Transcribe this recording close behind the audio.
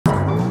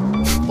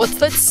What's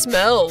that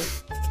smell?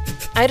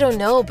 I don't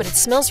know, but it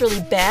smells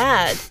really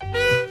bad.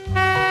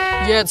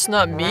 Yeah, it's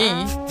not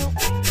me.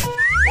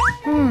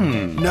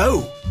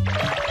 No.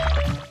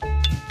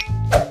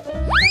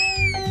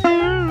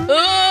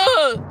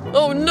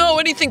 Oh no,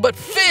 anything but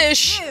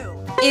fish!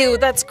 Ew,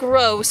 that's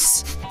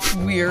gross.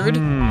 Weird.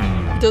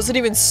 Doesn't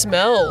even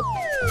smell.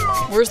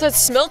 Where's that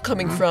smell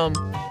coming from?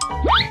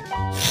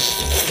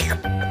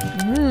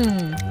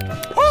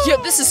 Yeah,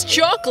 this is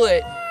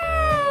chocolate.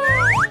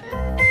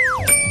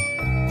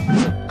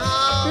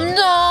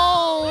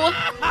 No!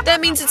 That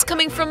means it's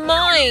coming from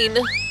mine.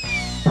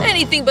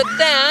 Anything but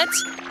that.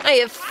 I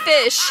have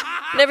fish,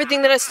 and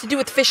everything that has to do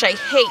with fish I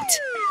hate.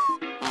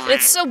 And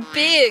it's so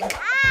big.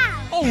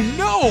 Oh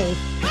no!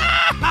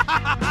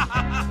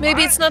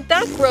 Maybe it's not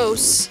that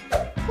gross.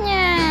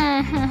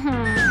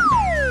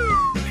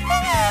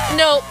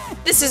 No,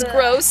 this is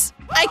gross.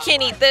 I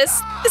can't eat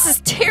this. This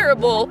is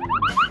terrible.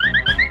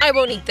 I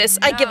won't eat this.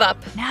 I give up.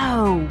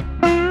 No.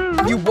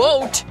 You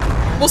won't?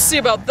 We'll see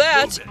about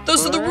that.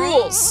 Those are the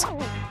rules.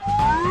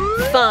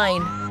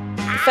 Fine.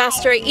 The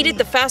faster I eat it,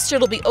 the faster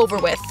it'll be over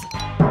with.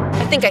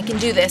 I think I can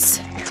do this.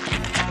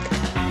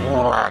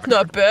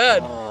 Not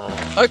bad.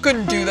 I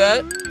couldn't do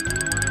that.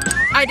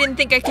 I didn't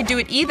think I could do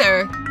it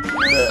either.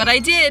 But I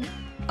did.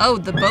 Oh,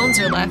 the bones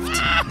are left.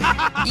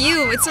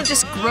 Ew, it's not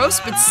just gross,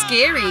 but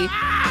scary.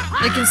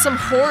 Like in some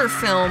horror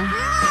film.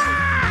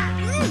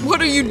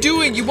 What are you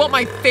doing? You want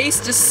my face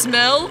to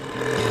smell?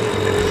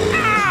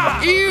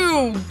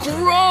 Ew,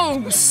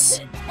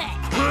 gross!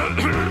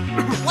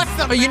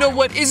 You know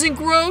what isn't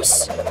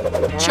gross?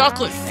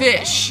 Chocolate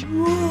fish.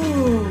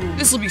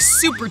 This will be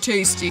super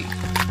tasty.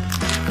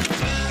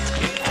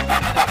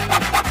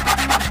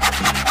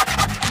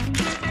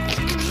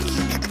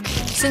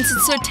 Since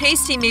it's so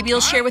tasty, maybe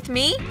you'll share with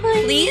me,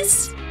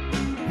 please?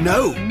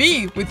 No.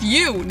 Me? With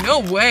you? No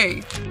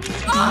way.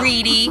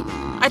 Greedy.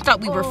 I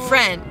thought we were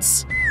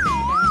friends.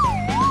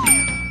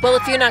 Well,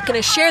 if you're not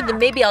gonna share, then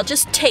maybe I'll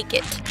just take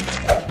it.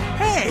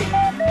 Hey.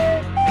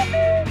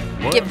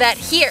 Give that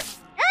here.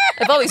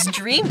 I've always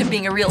dreamed of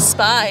being a real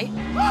spy.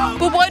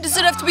 But why does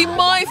it have to be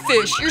my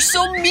fish? You're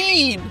so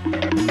mean.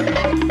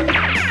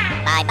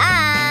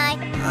 Bye-bye.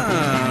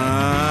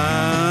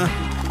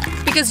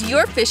 Because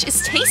your fish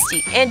is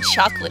tasty and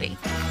chocolatey.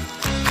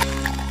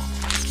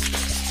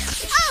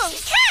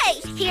 Okay,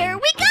 here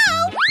we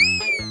go.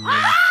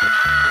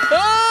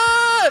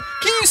 Ah!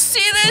 Can you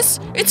see this?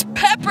 It's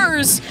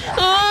peppers!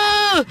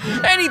 Ah!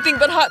 Anything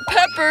but hot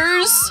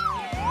peppers!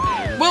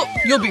 Well,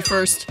 you'll be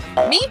first.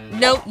 Me?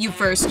 No, you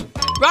first.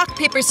 Rock,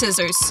 paper,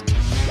 scissors.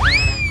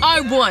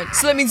 I won,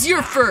 so that means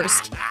you're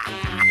first.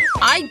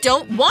 I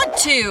don't want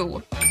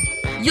to.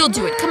 You'll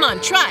do it. Come on,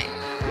 try.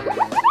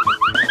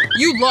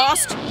 You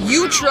lost.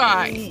 You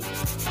try.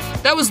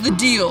 That was the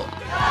deal.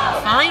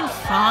 Fine,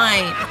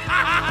 fine.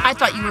 I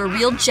thought you were a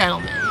real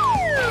gentleman.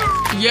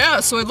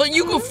 Yeah, so I let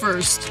you go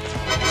first.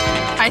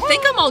 I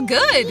think I'm all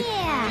good.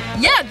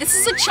 Yeah, this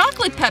is a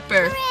chocolate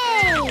pepper.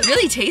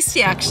 Really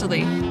tasty,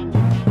 actually.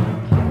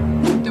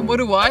 Then what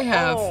do I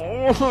have?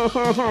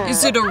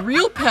 Is it a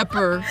real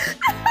pepper?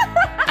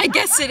 I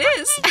guess it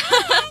is.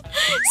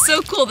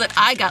 So cool that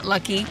I got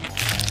lucky.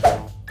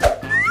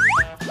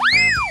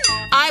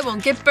 I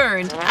won't get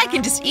burned. I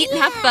can just eat and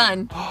have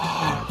fun.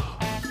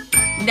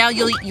 Now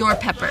you'll eat your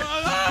pepper.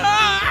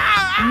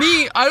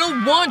 Me, I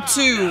don't want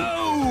to.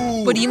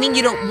 What do you mean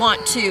you don't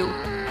want to?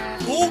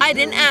 I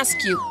didn't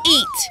ask you.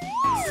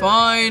 Eat.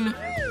 Fine.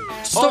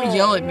 Just don't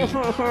yell at me.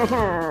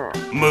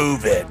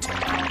 Move it.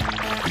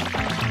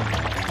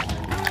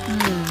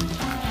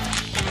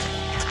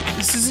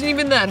 This isn't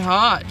even that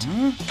hot.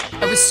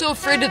 I was so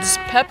afraid of this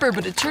pepper,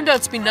 but it turned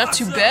out to be not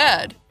too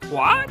bad.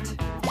 What?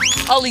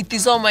 I'll eat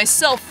these all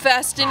myself,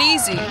 fast and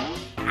easy.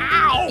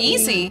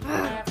 Easy?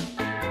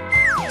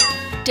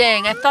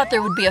 Dang, I thought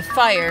there would be a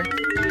fire.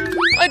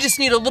 I just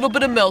need a little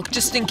bit of milk,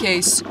 just in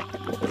case.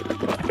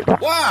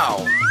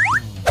 Wow.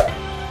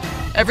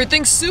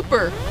 Everything's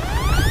super.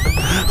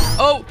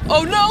 Oh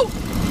no!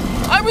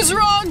 I was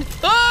wrong!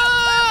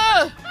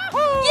 Ah!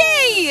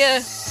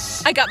 Yay!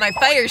 I got my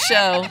fire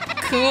show.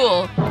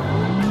 Cool.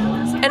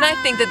 And I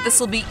think that this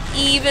will be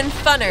even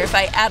funner if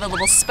I add a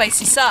little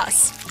spicy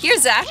sauce. Here,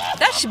 Zach.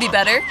 That should be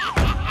better.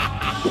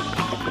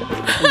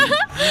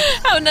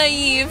 How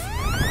naive.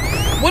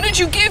 What did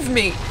you give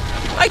me?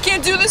 I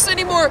can't do this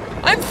anymore.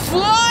 I'm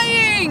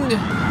flying!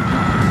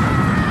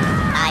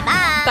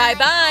 Bye-bye.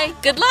 Bye-bye.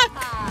 Good luck.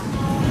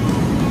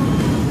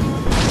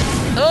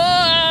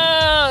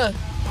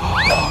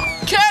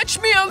 Catch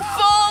me, I'm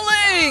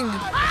falling!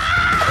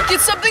 Get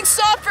something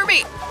soft for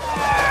me!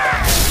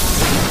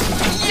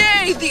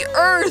 Yay, the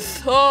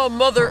earth! Oh,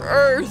 Mother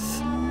Earth.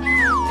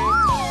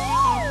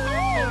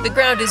 The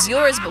ground is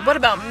yours, but what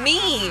about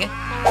me?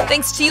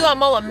 Thanks to you,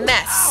 I'm all a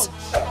mess.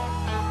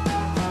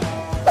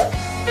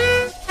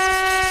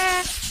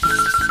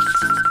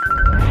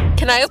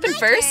 Can I open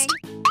first?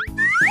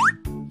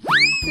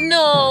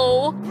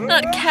 No,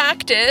 not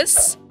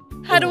cactus.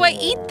 How do I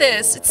eat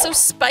this? It's so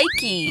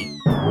spiky.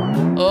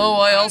 Oh,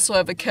 I also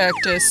have a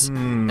cactus.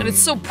 And it's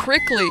so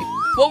prickly.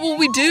 What will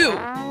we do?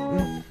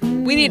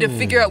 We need to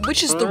figure out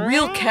which is the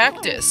real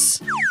cactus.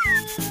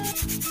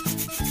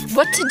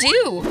 What to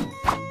do?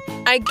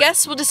 I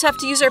guess we'll just have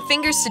to use our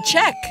fingers to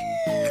check.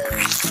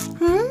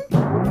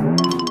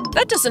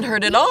 That doesn't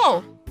hurt at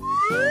all.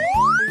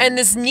 And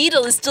this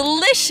needle is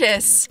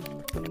delicious.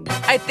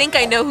 I think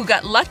I know who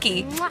got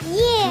lucky.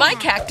 Yeah. My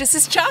cactus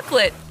is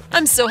chocolate.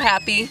 I'm so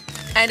happy.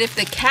 And if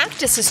the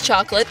cactus is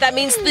chocolate, that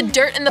means the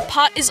dirt in the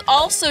pot is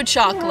also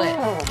chocolate.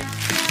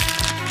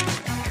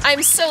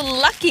 I'm so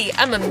lucky.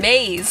 I'm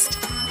amazed.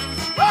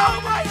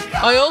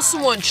 I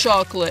also want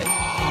chocolate.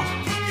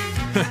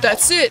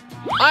 That's it.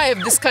 I have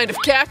this kind of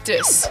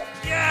cactus.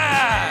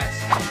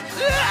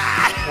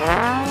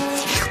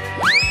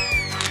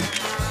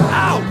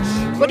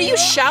 Ouch! What are you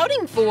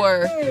shouting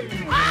for?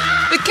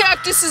 The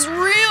cactus is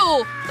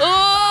real!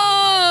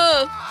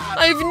 Ah!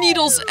 I have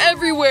needles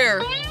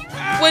everywhere.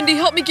 Wendy,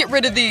 help me get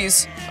rid of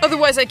these.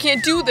 Otherwise, I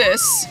can't do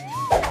this.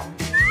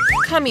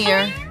 Come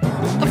here.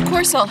 Of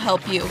course I'll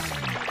help you.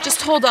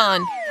 Just hold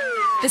on.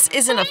 This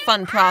isn't a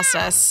fun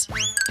process.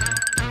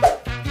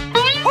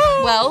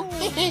 Well,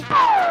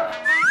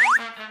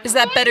 is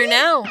that better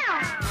now?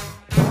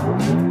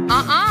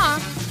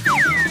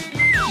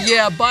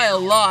 Yeah, by a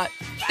lot.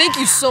 Thank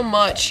you so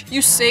much.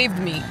 You saved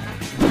me.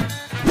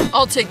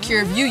 I'll take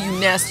care of you, you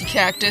nasty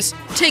cactus.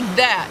 Take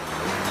that.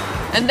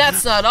 And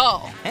that's not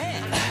all.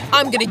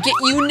 I'm gonna get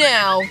you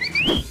now.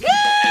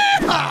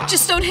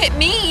 Just don't hit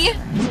me.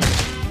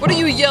 What are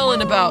you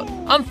yelling about?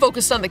 I'm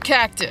focused on the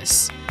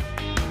cactus.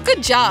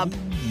 Good job.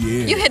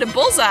 You hit a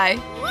bullseye.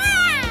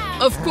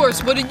 Of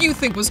course, what did you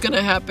think was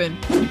gonna happen?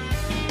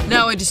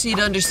 Now I just need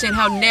to understand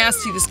how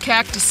nasty this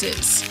cactus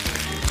is.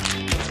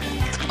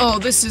 Oh,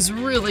 this is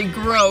really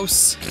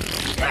gross.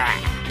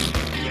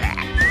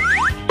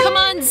 Come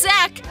on,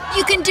 Zach!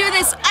 You can do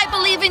this! I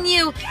believe in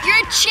you!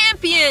 You're a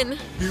champion!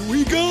 Here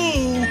we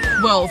go!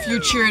 Well, if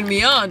you're cheering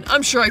me on,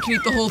 I'm sure I can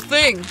eat the whole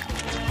thing.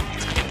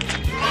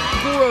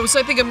 Gross,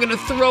 I think I'm gonna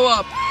throw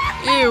up.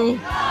 Ew.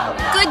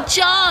 Good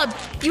job!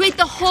 You ate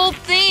the whole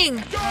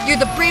thing! You're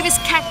the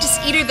bravest cactus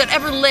eater that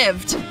ever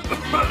lived.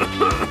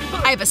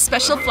 I have a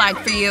special flag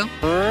for you.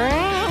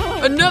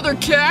 Another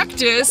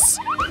cactus?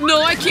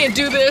 No, I can't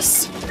do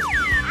this.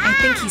 I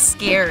think he's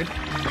scared.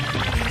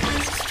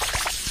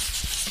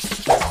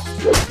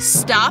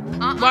 Stop.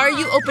 Why are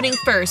you opening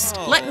first?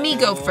 Let me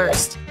go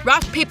first.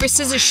 Rock, paper,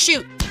 scissors,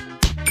 shoot.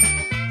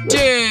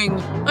 Dang,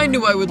 I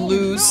knew I would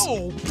lose.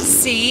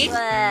 See?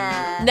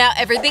 Now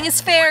everything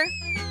is fair.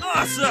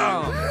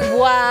 Awesome!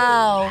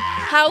 Wow,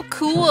 how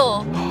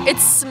cool.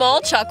 It's small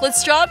chocolate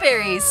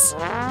strawberries.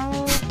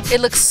 It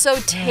looks so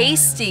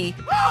tasty.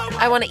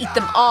 I want to eat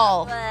them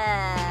all.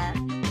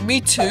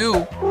 Me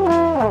too.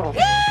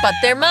 But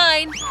they're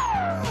mine.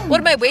 What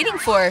am I waiting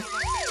for?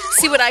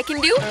 See what I can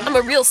do? I'm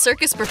a real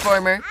circus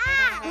performer.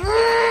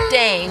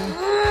 Dang.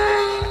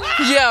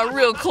 Yeah,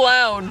 real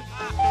clown.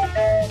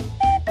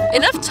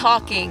 Enough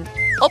talking.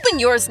 Open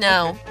yours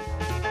now.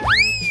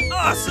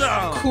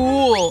 Awesome!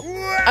 Cool.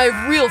 I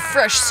have real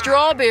fresh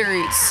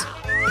strawberries.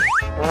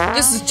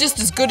 This is just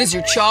as good as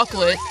your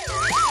chocolate.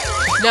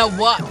 Now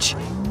watch.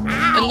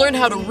 And learn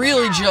how to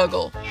really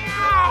juggle.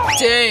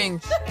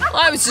 Dang.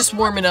 I was just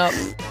warming up.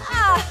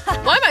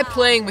 Why am I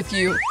playing with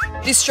you?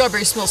 These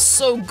strawberries smell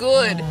so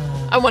good.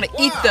 I want to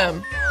eat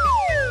them.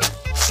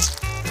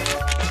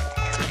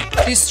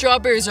 These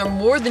strawberries are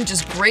more than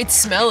just great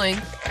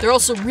smelling. They're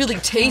also really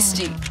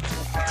tasty.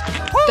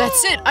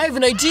 That's it, I have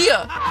an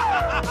idea.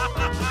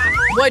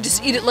 Why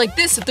just eat it like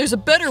this if there's a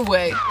better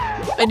way?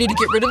 I need to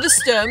get rid of the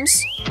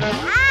stems.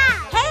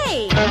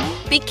 Hey!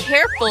 Be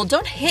careful,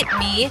 don't hit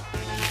me.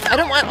 I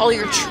don't want all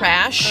your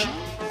trash.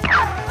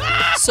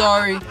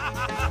 Sorry.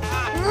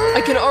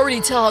 I can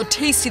already tell how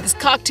tasty this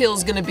cocktail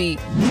is gonna be.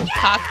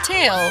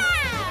 Cocktail?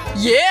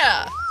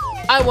 Yeah!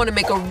 I want to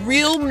make a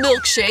real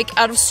milkshake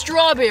out of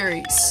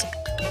strawberries.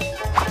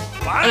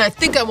 And I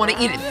think I want to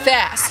eat it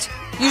fast.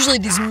 Usually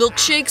these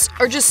milkshakes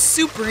are just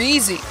super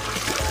easy.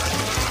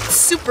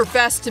 Super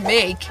fast to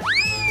make.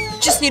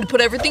 Just need to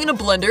put everything in a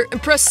blender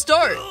and press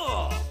start.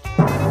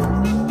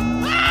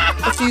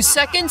 A few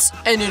seconds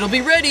and it'll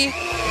be ready.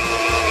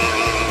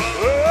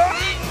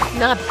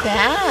 Not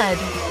bad.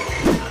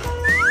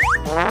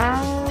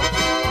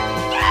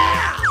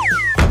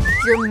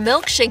 Your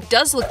milkshake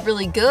does look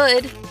really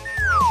good.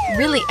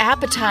 Really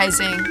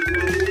appetizing.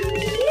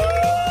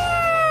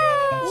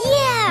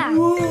 Yeah!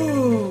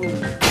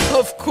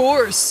 Of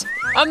course.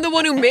 I'm the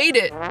one who made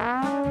it.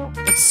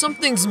 But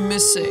something's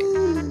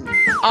missing.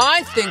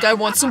 I think I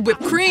want some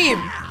whipped cream.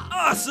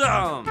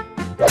 Awesome!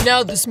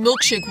 Now this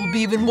milkshake will be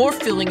even more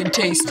filling and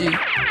tasty.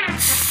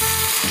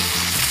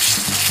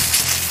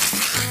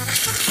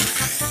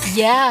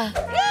 Yeah.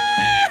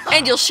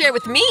 And you'll share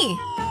with me.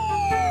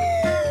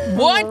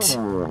 What?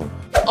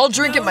 I'll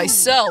drink it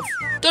myself.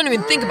 Don't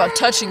even think about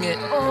touching it.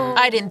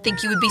 I didn't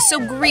think you would be so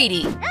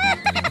greedy.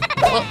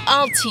 Well,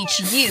 I'll teach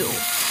you.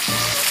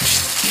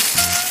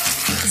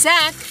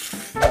 Zach,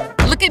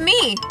 look at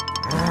me.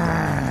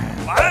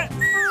 What?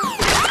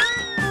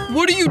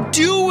 What are you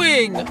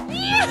doing?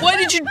 Why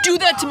did you do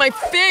that to my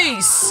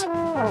face?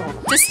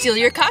 To steal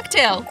your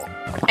cocktail.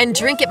 and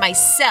drink it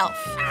myself.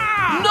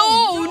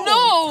 No,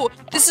 no!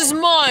 This is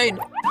mine!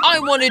 I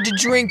wanted to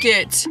drink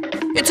it!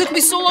 It took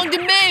me so long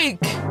to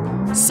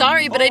make!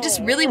 Sorry, but I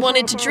just really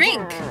wanted to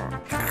drink.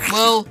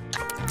 Well,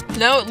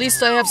 now at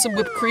least I have some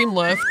whipped cream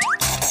left.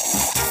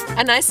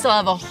 And I still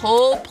have a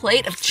whole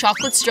plate of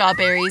chocolate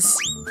strawberries.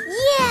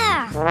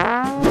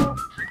 Yeah!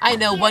 I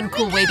know one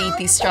cool way to eat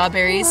these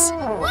strawberries.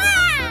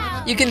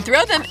 Wow! You can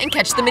throw them and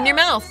catch them in your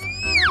mouth.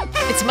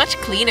 It's much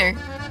cleaner.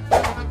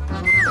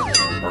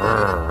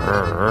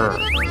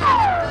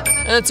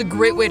 That's a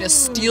great way to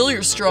steal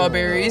your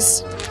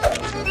strawberries.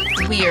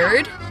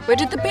 Weird. Where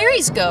did the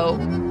berries go?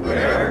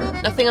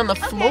 Nothing on the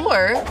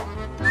floor.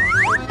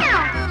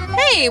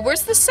 Hey,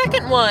 where's the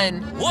second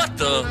one? What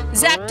the?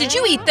 Zach, did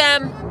you eat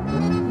them?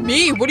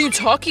 Me? What are you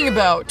talking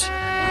about?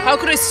 How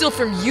could I steal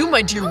from you,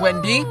 my dear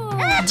Wendy?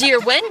 Dear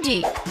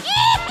Wendy?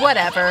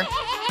 Whatever.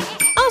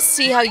 I'll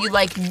see how you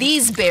like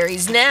these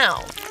berries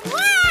now.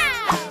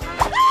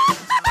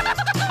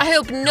 I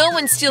hope no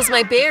one steals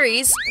my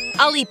berries.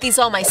 I'll eat these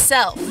all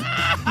myself.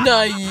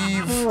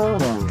 Naive.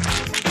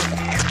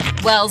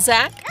 Well,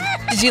 Zach,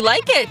 did you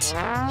like it?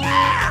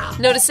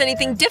 Notice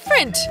anything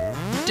different?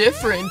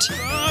 Different?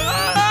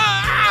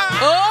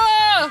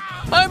 Ah!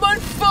 I'm on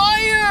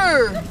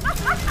fire!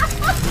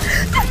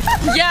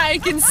 Yeah, I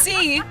can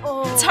see.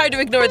 It's hard to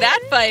ignore that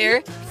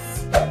fire.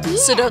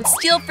 So don't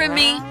steal from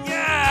me.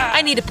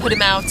 I need to put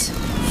him out,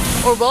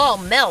 or we'll all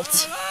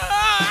melt.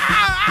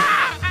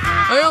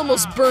 I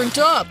almost burnt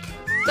up.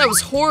 That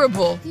was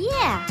horrible.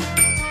 Yeah.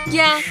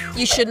 Yeah,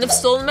 you shouldn't have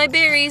stolen my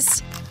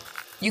berries.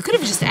 You could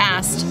have just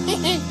asked.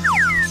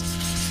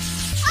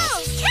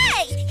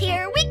 Okay,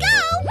 here we go.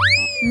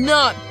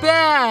 Not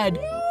bad.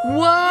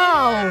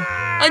 Wow,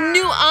 a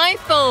new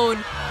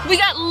iPhone. We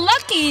got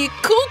lucky.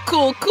 Cool,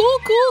 cool, cool,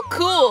 cool,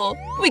 cool.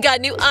 We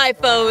got new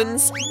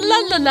iPhones. La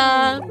la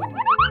la.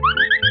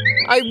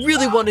 I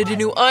really wanted a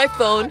new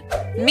iPhone.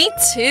 Me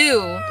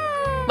too.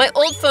 My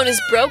old phone is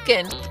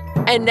broken.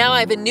 And now I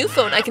have a new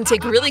phone I can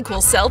take really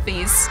cool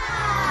selfies.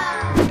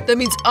 That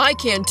means I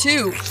can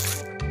too.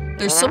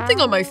 There's something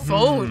on my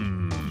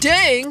phone.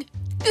 Dang,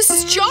 this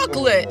is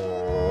chocolate.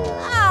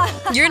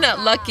 You're not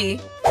lucky.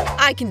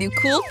 I can do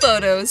cool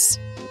photos.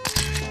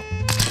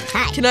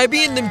 Can I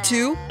be in them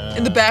too?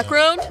 In the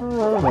background?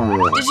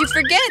 Did you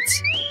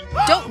forget?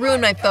 Don't ruin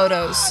my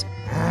photos.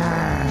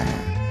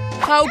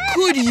 How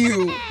could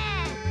you?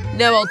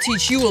 Now I'll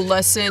teach you a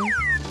lesson.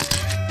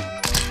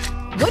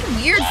 What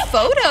weird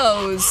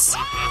photos!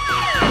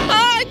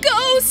 Ah,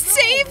 ghost,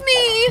 save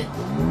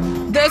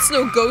me! That's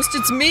no ghost,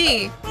 it's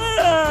me.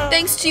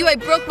 Thanks to you, I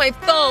broke my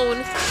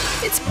phone.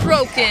 It's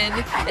broken,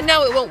 and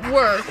now it won't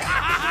work.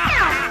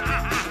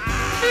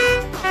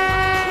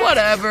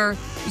 Whatever,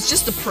 it's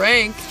just a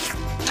prank.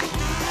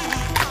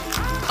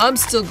 I'm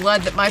still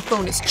glad that my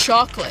phone is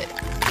chocolate.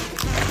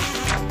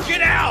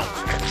 Get out!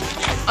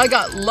 I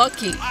got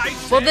lucky.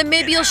 Well, then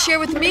maybe you'll share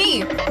with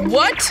me.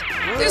 What?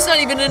 There's not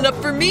even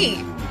enough for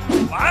me.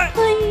 What?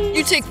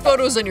 You take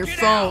photos on your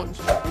phone.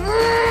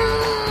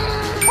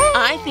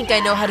 I think I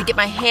know how to get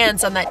my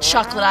hands on that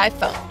chocolate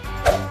iPhone.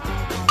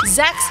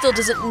 Zach still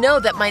doesn't know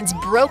that mine's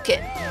broken.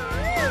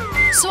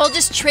 So I'll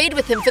just trade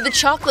with him for the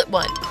chocolate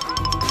one.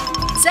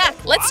 Zach,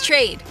 let's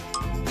trade.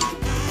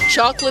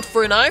 Chocolate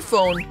for an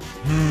iPhone?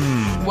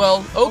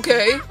 Well,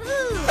 okay.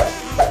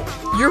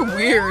 You're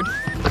weird.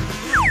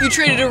 You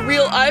traded a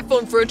real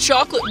iPhone for a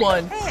chocolate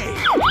one.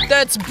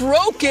 That's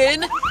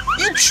broken!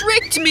 You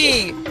tricked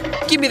me!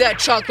 Give me that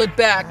chocolate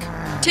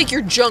back. Take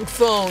your junk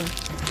phone.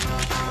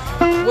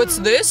 What's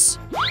this?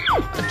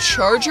 A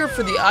charger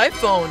for the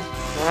iPhone.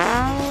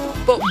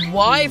 But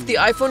why if the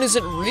iPhone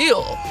isn't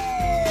real?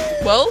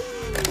 Well,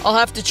 I'll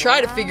have to try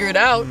to figure it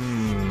out.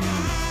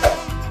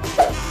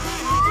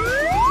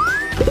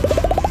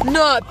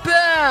 Not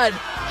bad!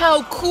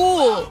 How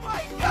cool!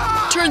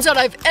 Turns out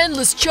I have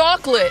endless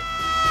chocolate.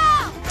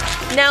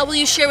 Now will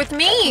you share with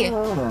me?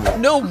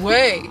 No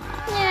way.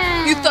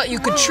 You thought you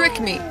could trick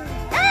me.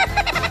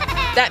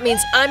 That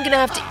means I'm gonna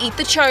have to eat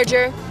the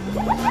charger.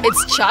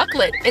 It's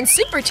chocolate and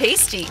super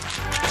tasty.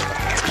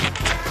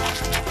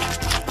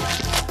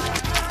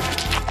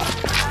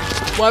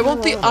 Why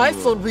won't the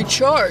iPhone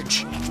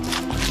recharge?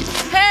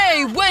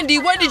 Hey, Wendy,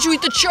 why did you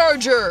eat the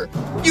charger?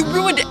 You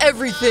ruined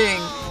everything.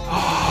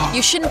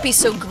 You shouldn't be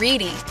so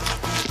greedy.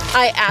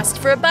 I asked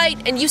for a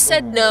bite and you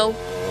said no.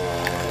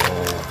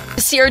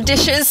 See our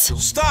dishes?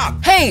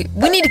 Stop! Hey,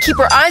 we need to keep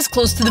our eyes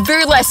closed to the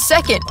very last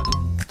second.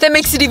 That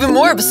makes it even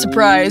more of a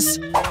surprise.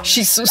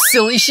 She's so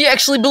silly, she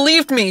actually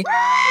believed me.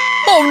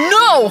 Oh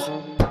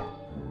no!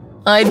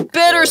 I'd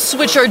better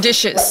switch our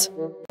dishes.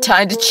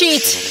 Time to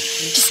cheat.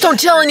 Just don't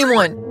tell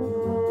anyone.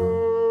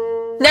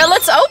 Now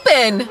let's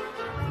open.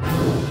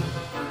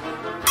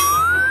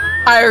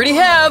 I already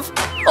have.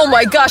 Oh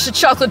my gosh, a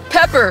chocolate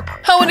pepper.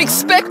 How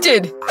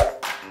unexpected.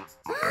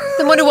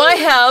 Then what do I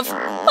have?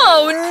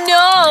 Oh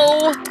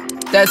no!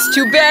 That's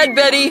too bad,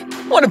 Betty.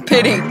 What a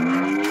pity.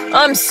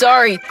 I'm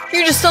sorry.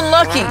 You're just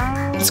unlucky.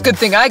 It's a good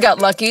thing I got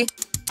lucky.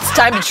 It's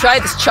time to try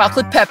this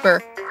chocolate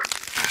pepper.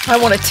 I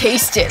want to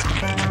taste it.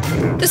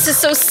 This is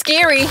so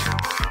scary.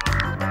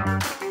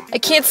 I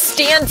can't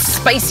stand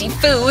spicy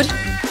food.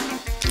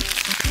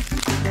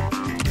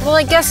 Well,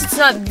 I guess it's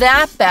not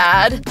that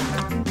bad.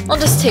 I'll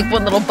just take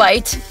one little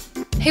bite.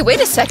 Hey,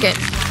 wait a second.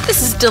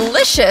 This is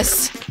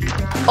delicious.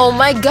 Oh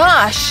my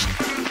gosh.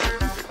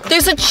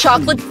 There's a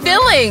chocolate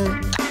filling.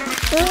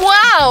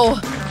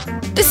 Wow.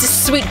 This is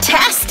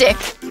sweet-tastic.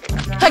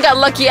 I got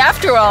lucky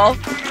after all.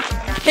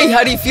 Hey,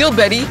 how do you feel,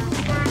 Betty?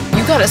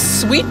 You got a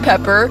sweet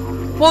pepper?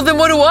 Well, then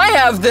what do I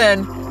have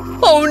then?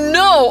 Oh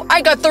no,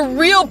 I got the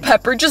real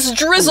pepper just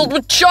drizzled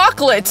with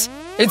chocolate.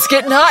 It's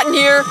getting hot in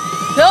here.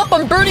 Help,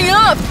 I'm burning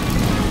up.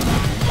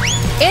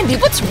 Andy,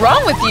 what's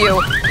wrong with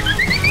you?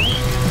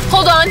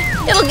 Hold on,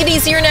 it'll get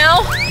easier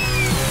now.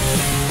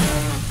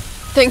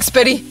 Thanks,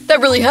 Betty.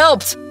 That really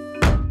helped.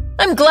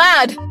 I'm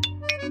glad.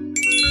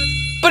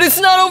 But it's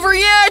not over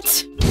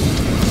yet!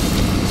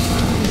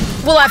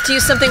 We'll have to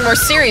use something more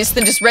serious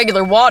than just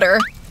regular water.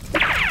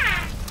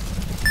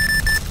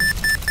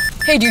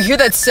 Hey, do you hear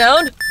that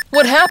sound?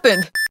 What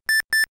happened?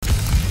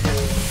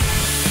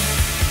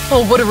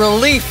 Oh, what a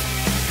relief.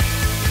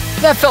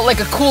 That felt like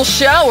a cool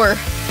shower.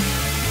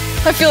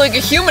 I feel like a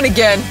human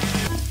again.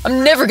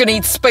 I'm never gonna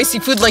eat spicy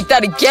food like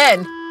that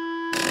again.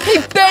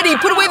 Hey, Betty,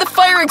 put away the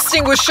fire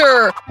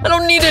extinguisher! I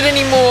don't need it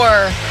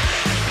anymore.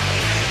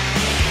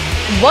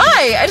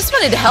 Why? I just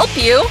wanted to help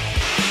you.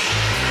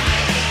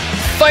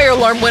 Fire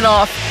alarm went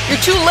off. You're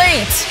too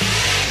late.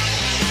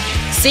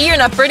 See, you're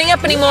not burning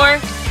up anymore.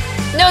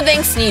 No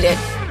thanks needed.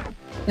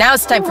 Now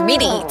it's time for me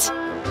to eat.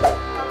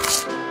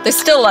 There's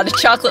still a lot of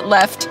chocolate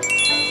left.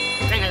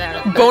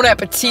 Bon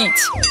appetit.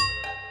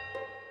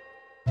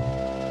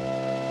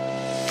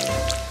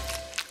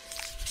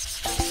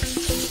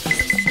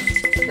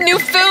 New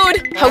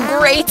food! How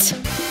great!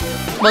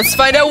 Let's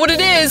find out what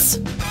it is.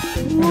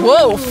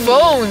 Whoa,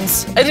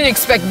 phones! I didn't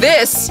expect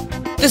this.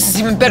 This is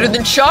even better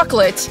than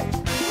chocolate.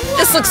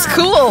 This looks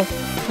cool.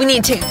 We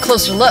need to take a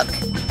closer look.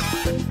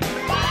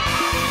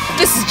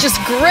 This is just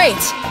great.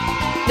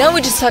 Now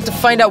we just have to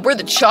find out where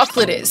the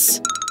chocolate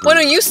is. Why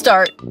don't you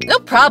start? No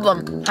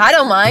problem. I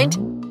don't mind.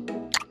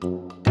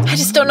 I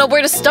just don't know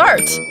where to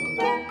start.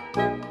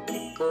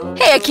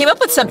 Hey, I came up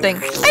with something.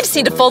 I just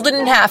need to fold it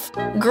in half.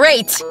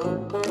 Great.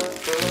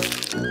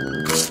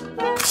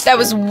 That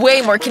was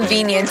way more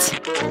convenient.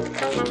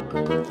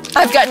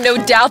 I've got no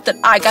doubt that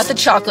I got the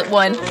chocolate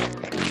one.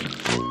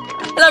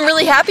 And I'm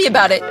really happy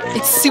about it.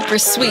 It's super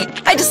sweet.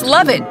 I just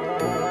love it.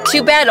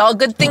 Too bad all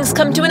good things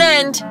come to an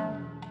end.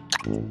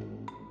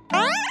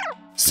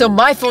 So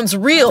my phone's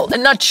real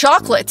and not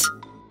chocolate.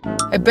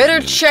 I better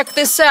check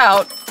this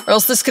out, or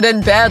else this could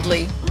end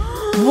badly.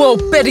 Whoa,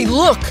 Betty,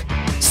 look!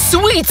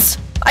 Sweets!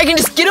 I can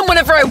just get them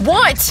whenever I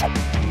want!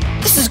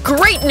 This is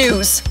great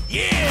news!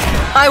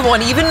 Yeah! I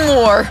want even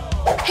more!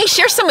 Hey,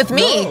 share some with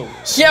me! No.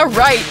 Yeah,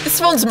 right, this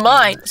phone's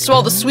mine, so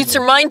all the sweets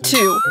are mine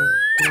too.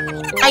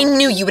 I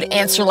knew you would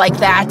answer like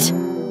that.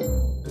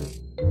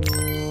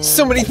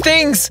 So many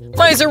things!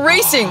 My eyes are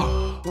racing!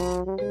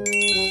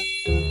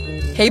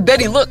 Hey,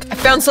 Betty, look, I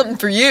found something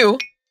for you.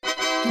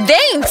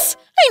 Thanks!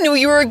 I knew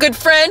you were a good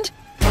friend.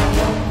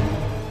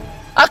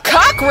 A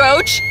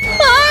cockroach?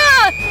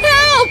 Ah!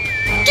 Help!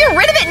 Get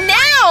rid of it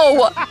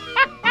now!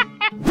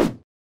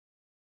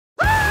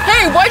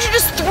 Hey, why'd you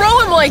just throw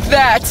him like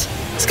that?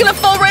 It's gonna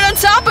fall right on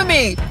top of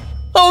me!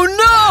 Oh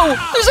no!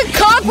 There's a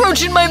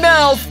cockroach in my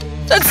mouth!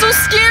 That's so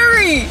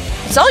scary!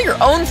 It's all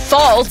your own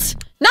fault,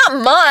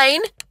 not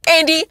mine!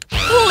 Andy,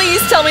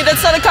 please tell me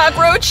that's not a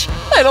cockroach!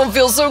 I don't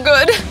feel so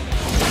good.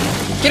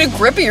 Get a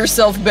grip of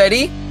yourself,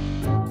 Betty.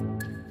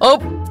 Oh,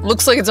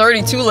 looks like it's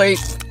already too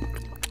late.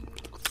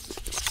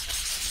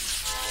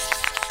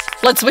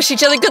 Let's wish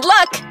each other good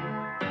luck!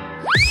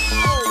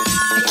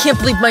 I can't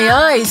believe my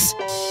eyes!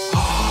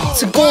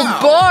 It's a gold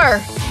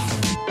bar!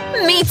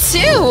 Me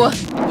too!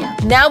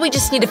 Now we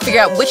just need to figure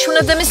out which one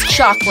of them is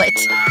chocolate.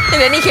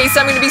 In any case,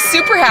 I'm gonna be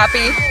super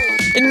happy.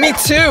 And me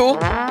too!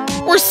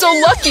 We're so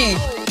lucky!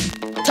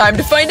 Time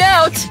to find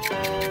out!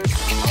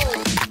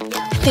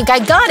 I think I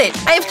got it!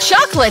 I have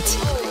chocolate!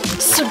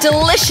 So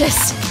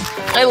delicious!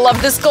 I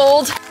love this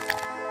gold!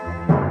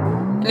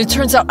 And it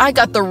turns out I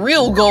got the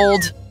real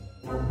gold.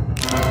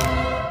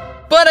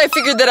 But I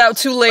figured that out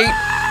too late.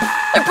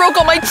 I broke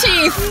all my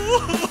teeth!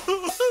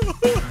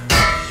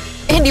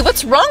 Andy,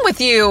 what's wrong with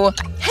you?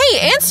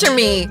 Hey, answer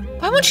me!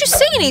 Why won't you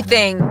say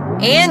anything?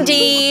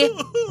 Andy!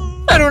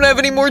 I don't have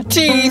any more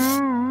teeth!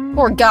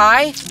 Poor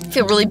guy. I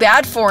feel really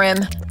bad for him.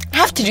 I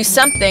have to do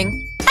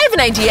something. I have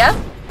an idea.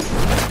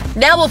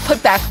 Now we'll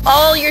put back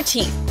all your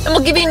teeth, and we'll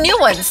give you new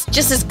ones,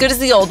 just as good as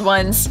the old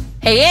ones.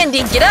 Hey, Andy,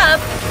 get up!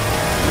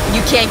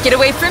 You can't get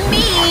away from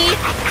me!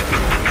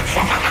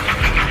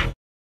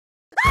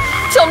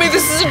 Tell me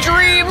this is a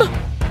dream!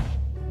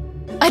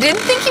 I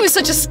didn't think he was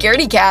such a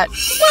scaredy cat.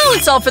 Well,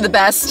 it's all for the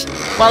best.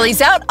 While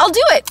he's out, I'll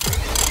do it.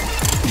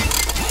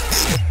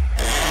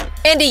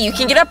 Andy, you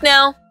can get up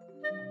now.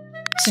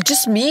 Is it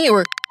just me,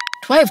 or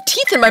do I have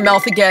teeth in my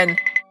mouth again?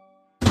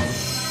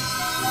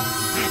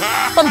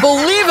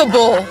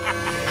 Unbelievable!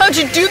 How'd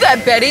you do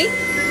that, Betty?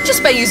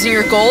 Just by using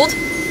your gold.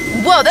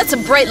 Whoa, that's a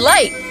bright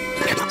light.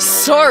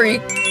 Sorry.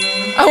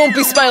 I won't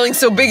be smiling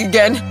so big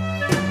again.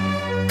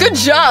 Good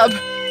job!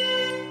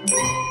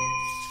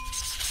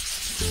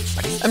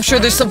 I'm sure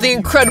there's something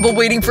incredible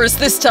waiting for us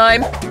this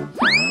time.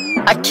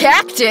 A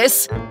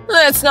cactus?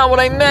 That's not what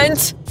I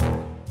meant.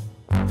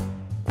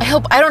 I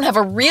hope I don't have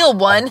a real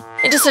one,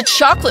 and just a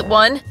chocolate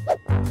one.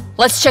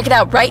 Let's check it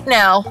out right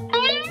now.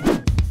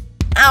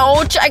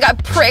 Ouch, I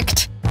got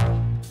pricked.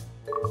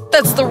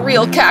 That's the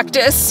real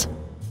cactus.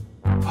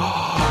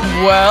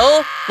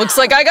 Well, looks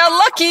like I got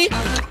lucky.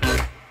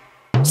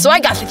 So I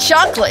got the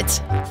chocolate.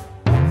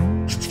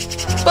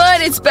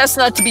 But it's best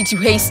not to be too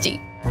hasty.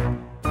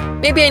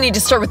 Maybe I need to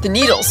start with the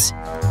needles.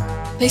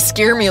 They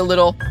scare me a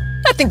little.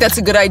 I think that's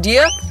a good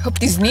idea. Hope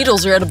these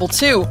needles are edible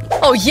too.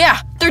 Oh yeah,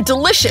 they're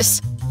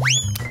delicious.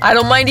 I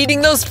don't mind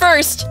eating those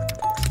first.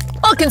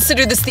 I'll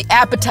consider this the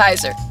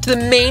appetizer to the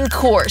main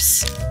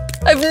course.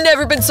 I've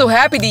never been so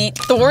happy to eat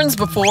thorns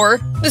before.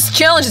 This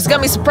challenge has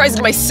got me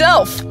surprised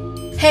myself.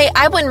 Hey,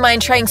 I wouldn't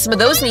mind trying some of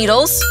those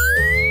needles.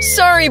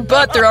 Sorry,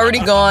 but they're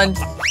already gone.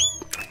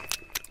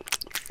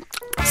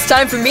 It's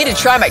time for me to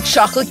try my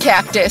chocolate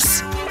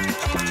cactus.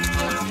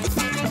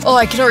 Oh,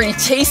 I can already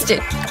taste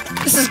it.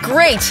 This is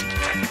great.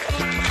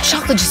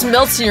 Chocolate just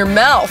melts in your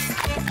mouth.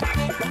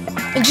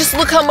 And just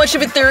look how much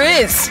of it there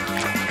is.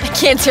 I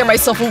can't tear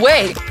myself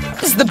away.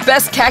 This is the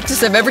best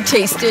cactus I've ever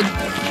tasted.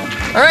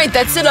 All right,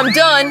 that's it, I'm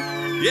done.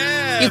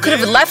 Yeah, You could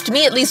have left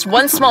me at least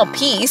one small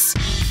piece.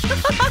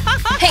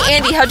 Hey,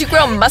 Andy, how'd you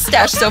grow a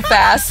mustache so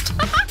fast?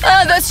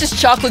 That's just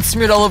chocolate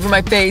smeared all over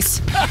my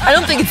face. I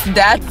don't think it's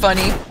that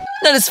funny.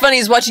 Not as funny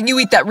as watching you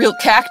eat that real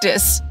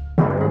cactus.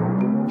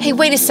 Hey,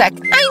 wait a sec.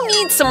 I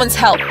need someone's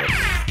help.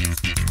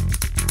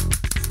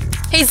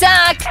 Hey,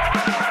 Zach!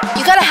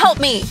 You gotta help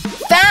me!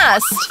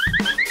 Fast!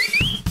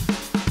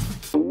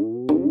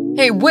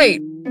 Hey,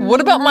 wait. What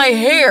about my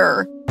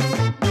hair?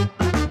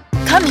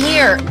 Come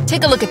here.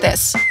 Take a look at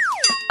this.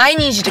 I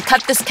need you to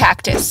cut this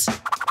cactus.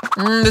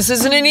 This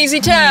isn't an easy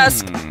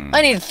task.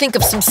 I need to think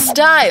of some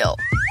style.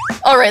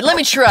 Alright, let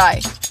me try.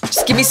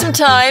 Just give me some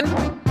time.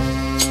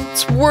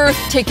 It's worth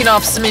taking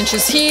off some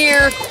inches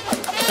here.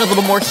 A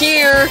little more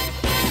here.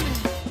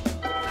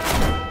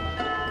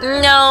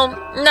 No,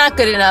 not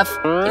good enough.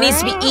 It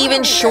needs to be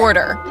even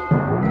shorter.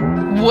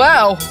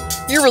 Wow,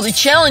 you're really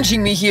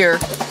challenging me here.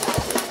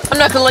 I'm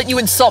not gonna let you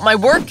insult my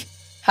work.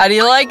 How do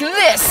you like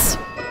this?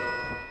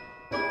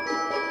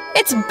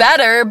 It's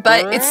better,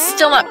 but it's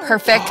still not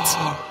perfect.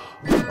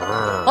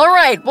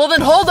 Alright, well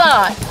then hold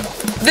on.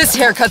 This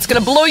haircut's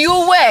gonna blow you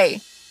away.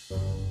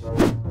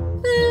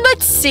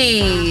 Let's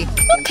see.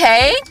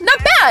 Okay, not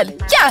bad.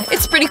 Yeah,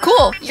 it's pretty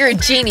cool. You're a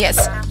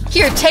genius.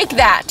 Here, take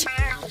that.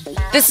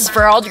 This is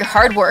for all your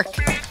hard work.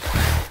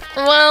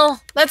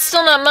 Well, that's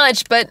still not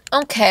much, but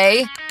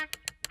okay.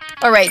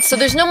 Alright, so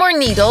there's no more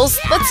needles.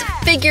 Let's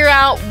figure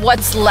out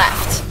what's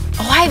left.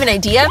 Oh, I have an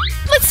idea.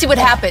 Let's see what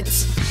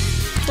happens.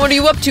 What are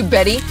you up to,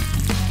 Betty?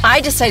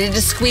 I decided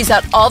to squeeze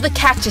out all the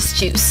cactus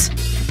juice.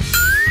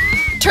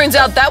 Turns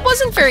out that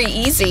wasn't very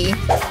easy.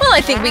 Well,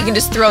 I think we can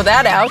just throw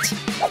that out.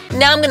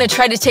 Now I'm gonna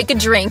try to take a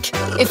drink,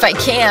 if I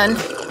can.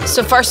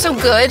 So far, so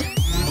good.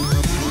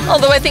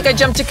 Although I think I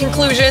jumped to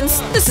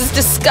conclusions. This is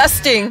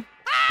disgusting.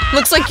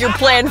 Looks like your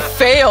plan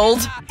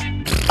failed.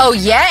 Oh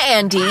yeah,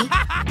 Andy.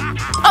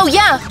 Oh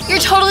yeah, you're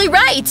totally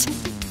right.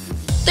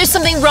 There's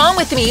something wrong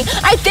with me.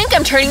 I think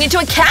I'm turning into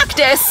a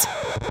cactus.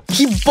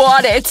 He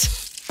bought it.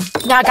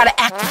 Now I gotta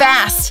act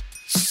fast.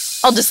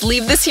 I'll just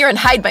leave this here and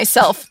hide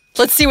myself.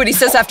 Let's see what he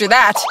says after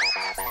that.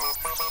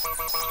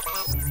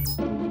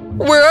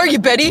 Where are you,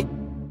 Betty?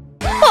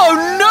 Oh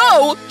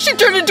no! She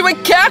turned into a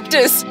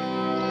cactus!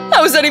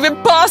 How is that even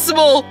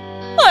possible?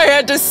 I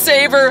had to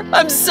save her.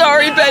 I'm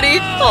sorry, Betty.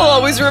 I'll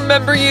always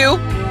remember you.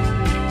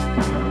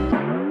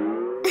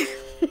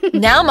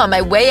 Now I'm on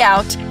my way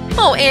out.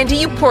 Oh, Andy,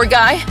 you poor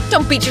guy.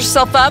 Don't beat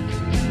yourself up.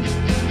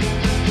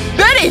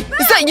 Betty!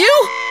 Is that you?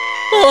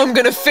 Oh, I'm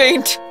gonna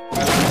faint.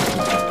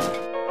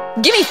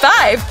 Give me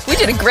 5. We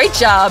did a great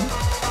job.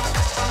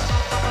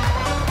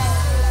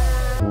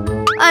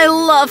 I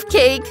love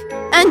cake,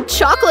 and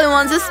chocolate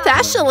ones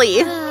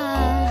especially.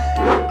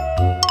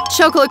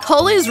 Chocolate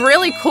cola is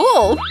really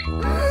cool.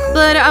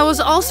 But I was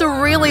also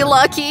really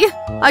lucky.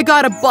 I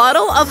got a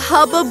bottle of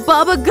Hubba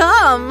Bubba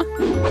gum.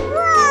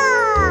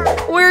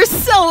 We're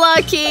so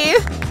lucky.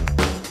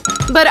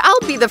 But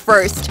I'll be the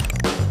first.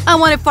 I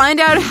want to find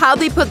out how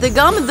they put the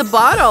gum in the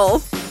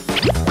bottle.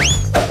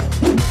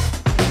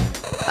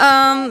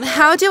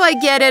 How do I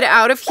get it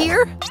out of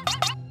here?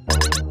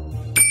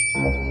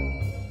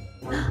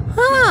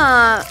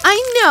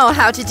 I know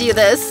how to do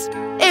this.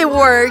 It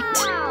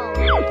worked.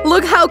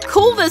 Look how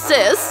cool this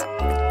is.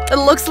 It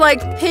looks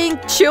like pink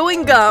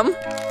chewing gum.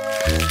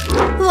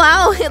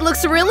 Wow, it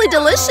looks really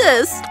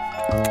delicious.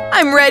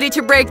 I'm ready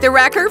to break the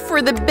record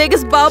for the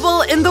biggest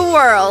bubble in the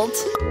world.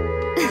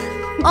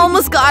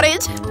 Almost got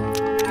it.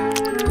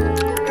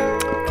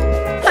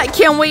 I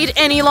can't wait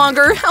any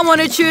longer. I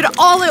want to chew it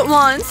all at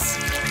once.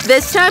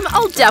 This time,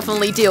 I'll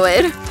definitely do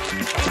it.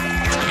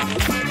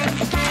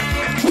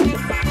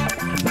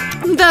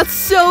 That's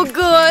so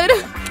good!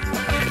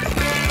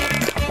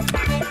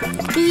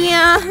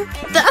 Yeah,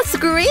 that's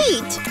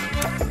great!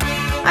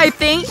 I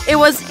think it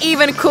was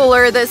even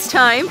cooler this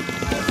time.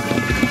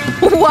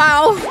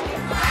 Wow!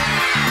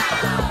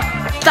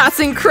 That's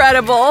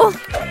incredible!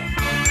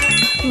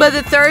 But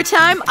the third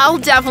time, I'll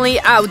definitely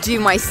outdo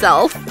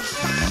myself.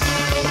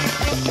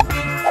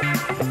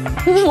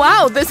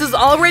 Wow, this is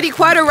already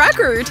quite a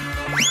record!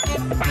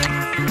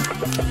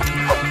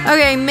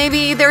 Okay,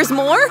 maybe there's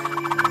more?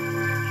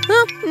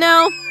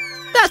 No,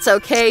 that's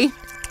okay.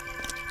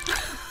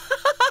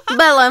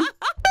 Bella,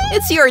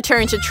 it's your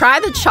turn to try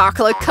the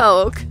chocolate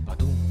Coke.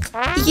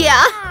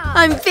 Yeah,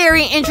 I'm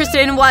very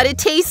interested in what it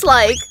tastes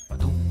like.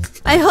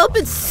 I hope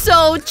it's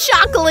so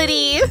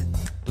chocolatey.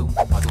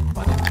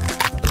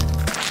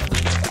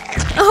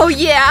 Oh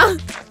yeah.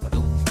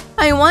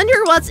 I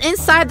wonder what's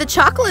inside the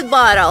chocolate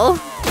bottle.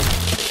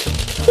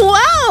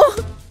 Wow!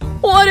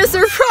 What a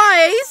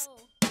surprise!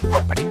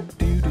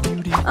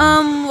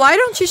 Why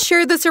don't you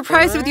share the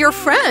surprise with your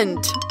friend?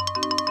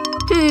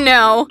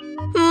 No,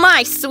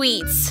 my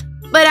sweets.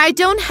 But I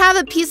don't have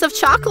a piece of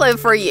chocolate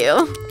for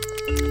you.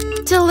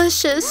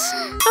 Delicious.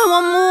 I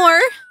want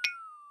more.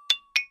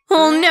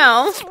 Oh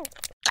no.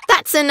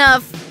 That's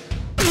enough.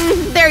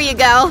 There you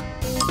go.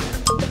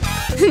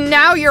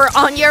 Now you're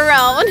on your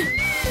own.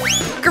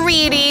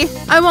 Greedy.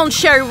 I won't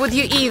share it with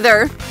you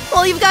either.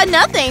 Well, you've got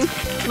nothing.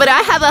 But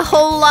I have a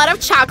whole lot of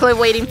chocolate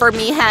waiting for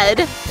me,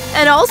 Head.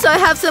 And also I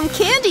have some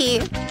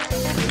candy.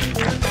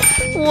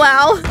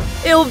 Wow.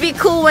 It'll be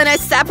cool when I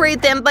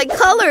separate them by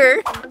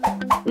color.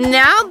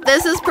 Now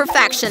this is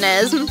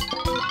perfectionism.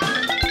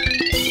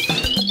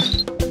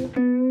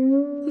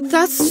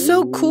 That's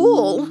so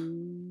cool.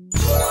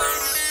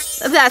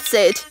 That's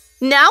it.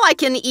 Now I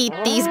can eat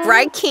these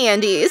bright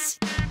candies.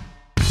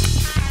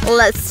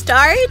 Let's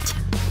start.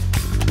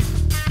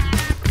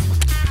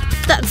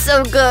 That's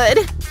so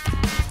good.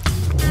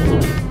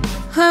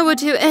 I would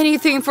do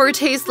anything for a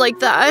taste like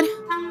that.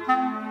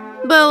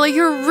 Bella,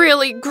 you're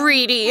really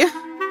greedy.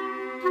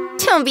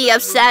 Don't be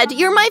upset.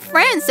 You're my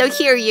friend, so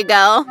here you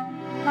go.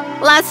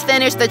 Let's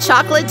finish the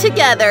chocolate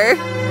together.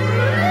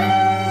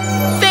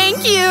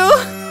 Thank you!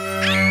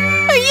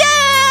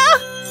 Yeah!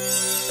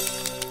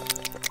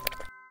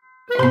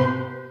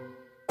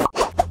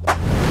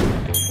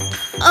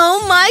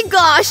 Oh my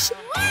gosh!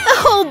 A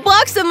whole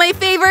box of my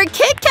favorite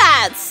Kit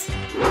Kats!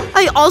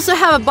 I also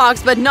have a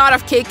box, but not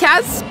of Kit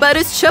Kats, but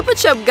it's Chupa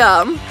Chup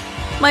gum.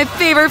 My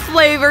favorite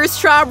flavor is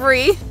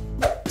strawberry.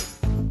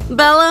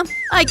 Bella,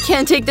 I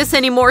can't take this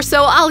anymore,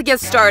 so I'll get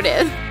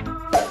started.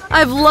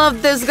 I've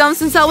loved this gum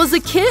since I was a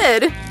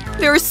kid.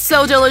 They're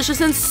so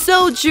delicious and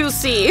so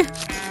juicy.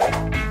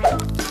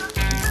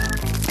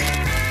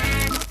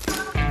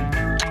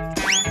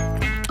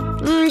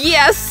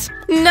 Yes!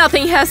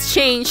 Nothing has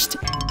changed.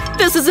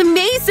 This is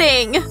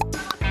amazing!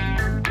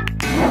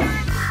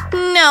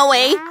 No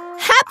way!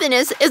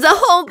 Happiness is a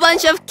whole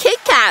bunch of Kit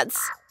Kats!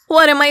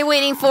 What am I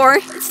waiting for?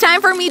 It's time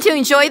for me to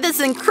enjoy this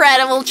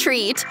incredible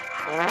treat.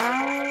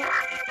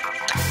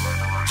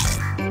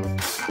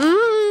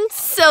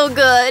 So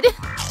good!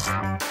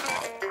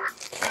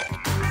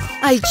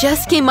 I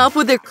just came up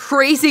with a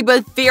crazy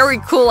but very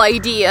cool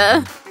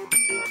idea.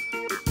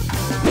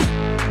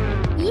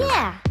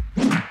 Yeah.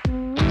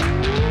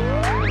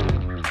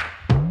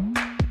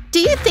 Do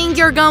you think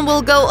your gum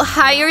will go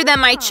higher than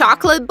my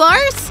chocolate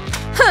bars?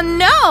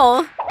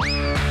 No!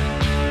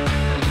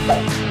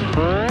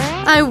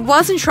 I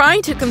wasn't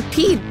trying to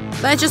compete.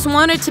 I just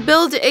wanted to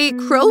build a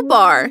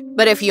crowbar.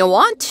 But if you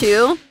want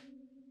to…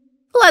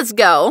 let's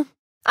go.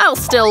 I'll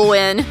still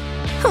win.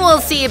 We'll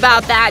see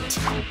about that.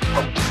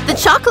 The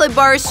chocolate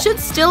bars should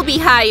still be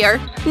higher.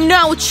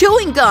 No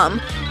chewing gum!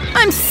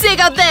 I'm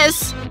sick of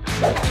this!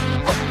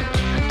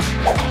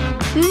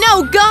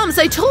 No gums,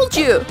 I told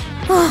you!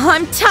 Oh,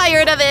 I'm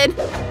tired of it.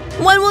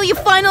 When will you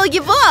finally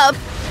give up?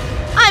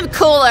 I'm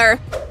cooler.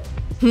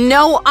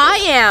 No, I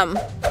am.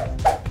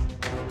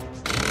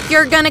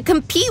 You're gonna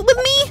compete with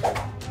me?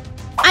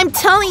 I'm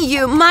telling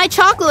you, my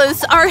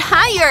chocolates are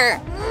higher.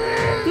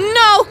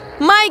 No,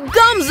 my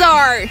gums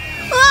are.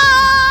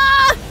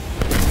 Ah!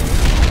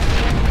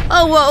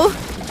 Oh, whoa.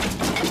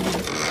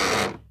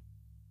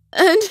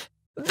 And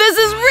this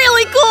is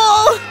really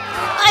cool.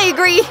 I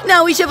agree.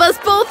 Now each of us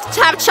both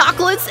have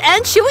chocolates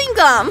and chewing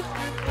gum.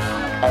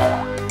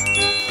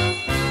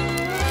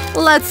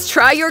 Let's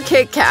try your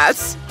Kit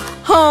Kats.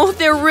 Oh,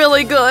 they're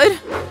really good.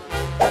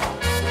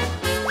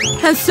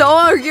 And so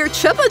are your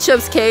Chupa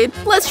Chups, Kate.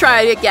 Let's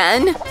try it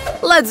again.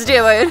 Let's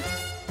do it.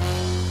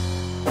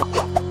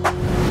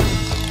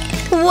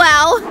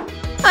 Wow!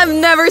 I've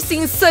never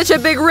seen such a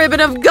big ribbon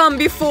of gum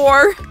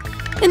before.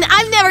 And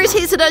I've never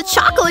tasted a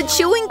chocolate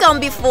chewing gum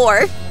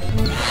before.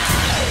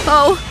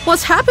 Oh,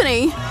 what's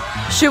happening?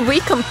 Should we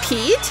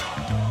compete?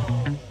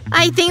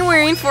 I think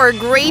we're in for a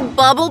great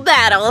bubble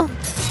battle.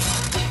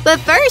 But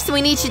first,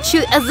 we need to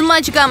chew as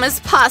much gum as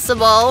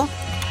possible.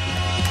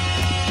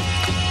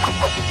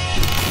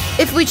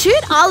 If we chew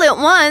it all at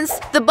once,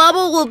 the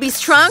bubble will be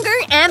stronger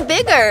and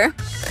bigger.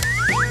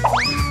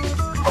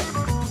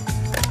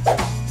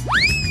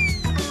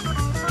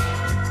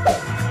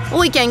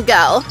 We can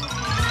go.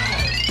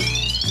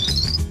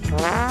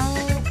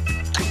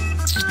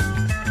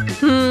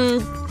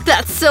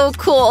 That's so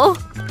cool.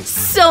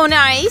 So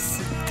nice.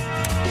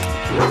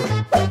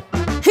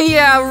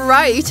 Yeah,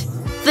 right.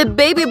 The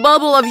baby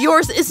bubble of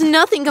yours is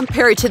nothing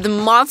compared to the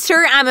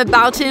monster I'm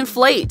about to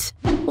inflate.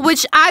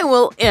 Which I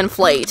will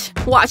inflate.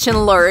 Watch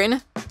and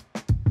learn.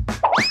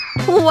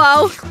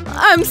 Wow,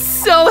 I'm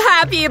so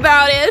happy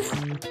about it.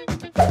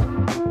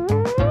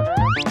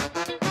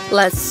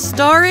 Let's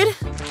start.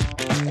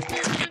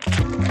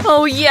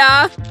 Oh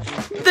yeah,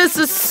 this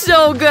is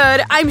so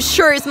good. I'm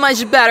sure it's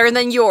much better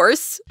than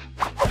yours.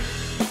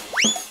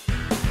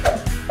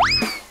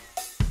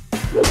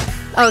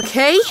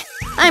 Okay,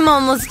 I'm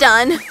almost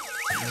done.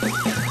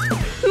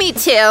 Me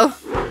too.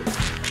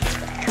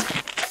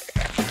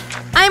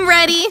 I'm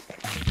ready.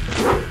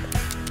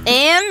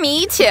 And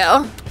me too.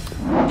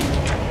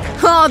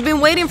 Oh, I've been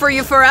waiting for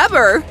you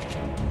forever.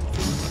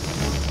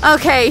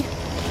 Okay,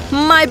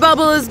 my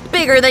bubble is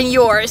bigger than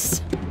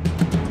yours.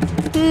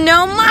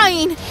 No,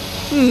 mine.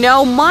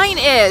 No, mine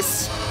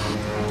is.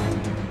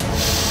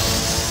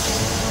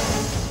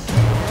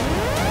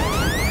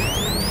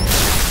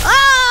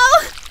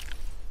 Oh!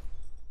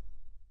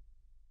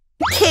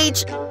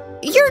 Cage,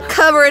 you're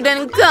covered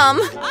in gum.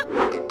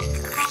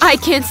 I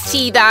can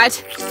see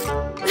that.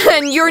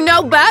 And you're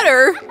no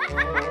better.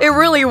 It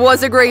really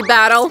was a great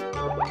battle.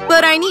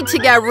 But I need to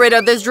get rid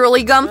of this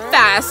drooly gum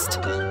fast.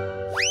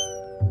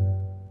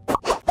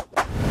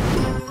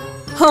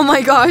 Oh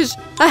my gosh,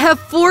 I have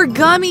 4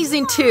 gummies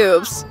in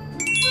tubes.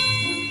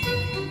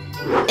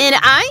 And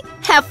I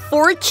have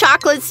 4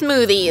 chocolate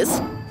smoothies.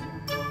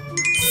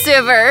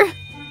 Super.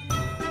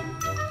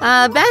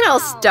 Bet I'll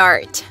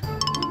start.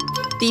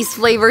 These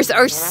flavors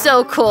are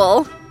so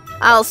cool.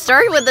 I'll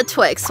start with the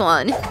Twix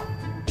one.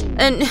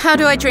 And how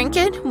do I drink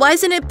it? Why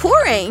isn't it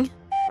pouring?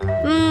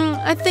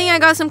 I think I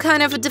got some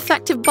kind of a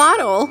defective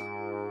bottle.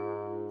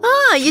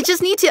 Ah, you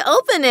just need to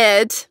open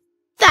it.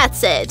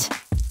 That's it.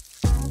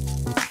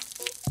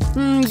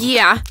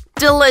 Yeah,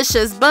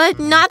 delicious, but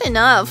not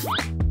enough.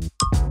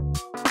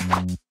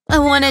 I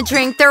want to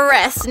drink the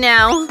rest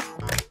now.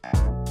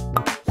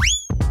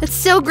 It's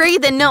so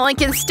great that no one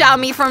can stop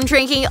me from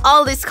drinking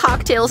all these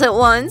cocktails at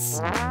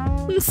once.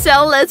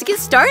 So let's get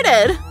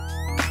started.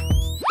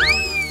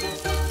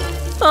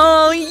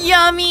 Oh,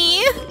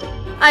 yummy!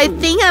 I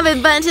think I've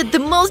invented the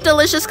most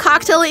delicious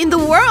cocktail in the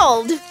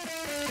world!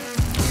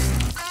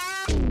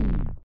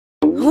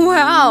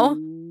 Wow!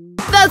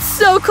 That's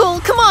so cool!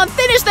 Come on,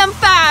 finish them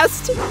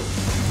fast!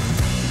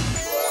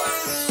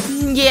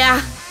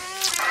 Yeah.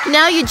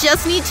 Now you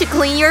just need to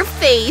clean your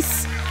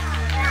face.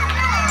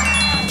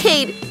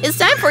 Kate, it's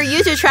time for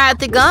you to try out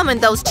the gum in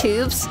those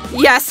tubes.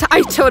 Yes,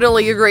 I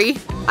totally agree.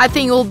 I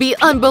think it will be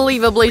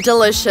unbelievably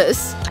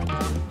delicious.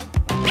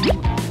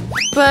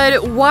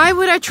 But why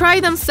would I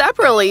try them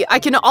separately? I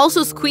can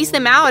also squeeze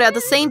them out at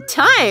the same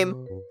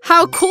time.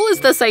 How cool is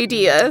this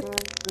idea?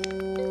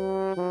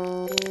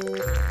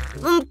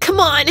 Come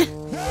on!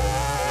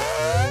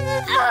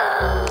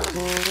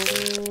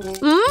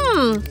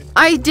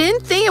 I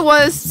didn't think it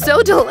was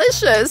so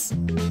delicious.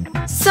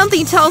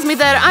 Something tells me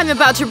that I'm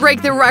about to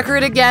break the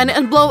record again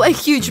and blow a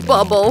huge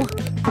bubble.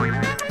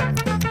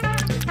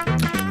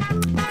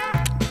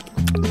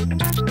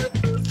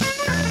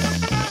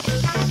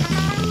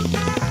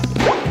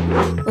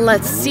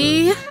 Let's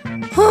see.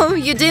 Oh,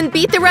 you didn't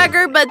beat the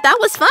record, but that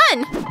was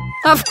fun.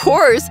 Of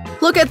course.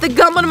 Look at the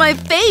gum on my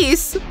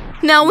face.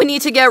 Now we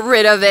need to get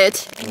rid of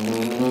it.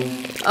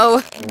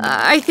 Oh,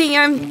 I think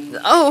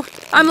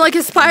I'm like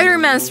a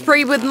Spider-Man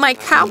sprayed with my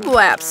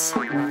cobwebs.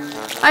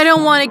 I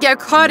don't want to get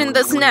caught in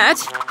this net.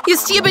 You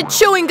stupid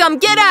chewing gum,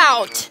 get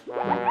out!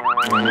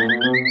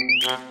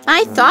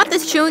 I thought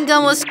this chewing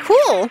gum was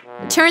cool.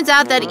 Turns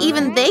out that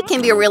even they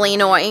can be really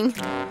annoying.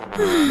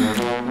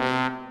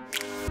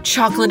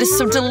 Chocolate is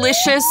so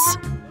delicious.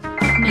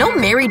 No,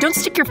 Mary, don't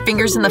stick your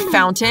fingers in the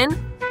fountain.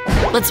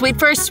 Let's wait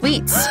for our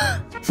sweets.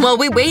 Well,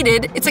 we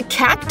waited. It's a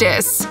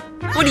cactus.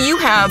 What do you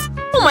have?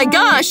 Oh my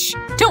gosh!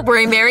 Don't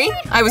worry, Mary.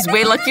 I was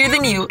way luckier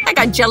than you. I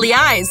got jelly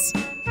eyes.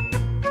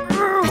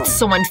 It's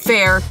so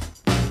unfair.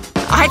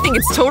 I think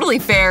it's totally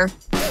fair.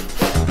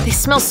 They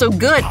smell so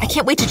good. I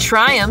can't wait to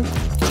try them.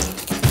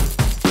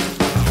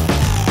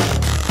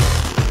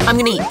 I'm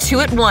gonna eat 2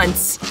 at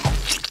once.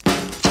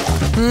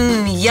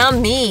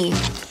 Yummy.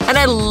 And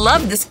I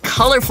love this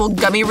colorful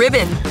gummy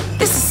ribbon.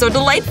 This is so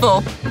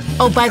delightful.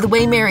 Oh, by the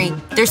way, Mary,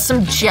 there's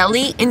some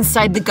jelly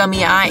inside the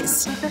gummy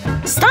eyes.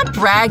 Stop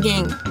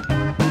bragging.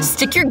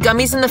 Stick your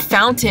gummies in the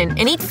fountain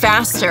and eat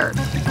faster.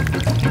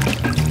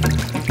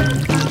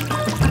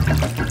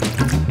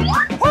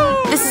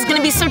 This is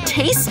gonna be so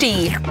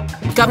tasty.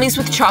 Gummies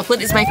with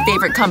chocolate is my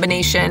favorite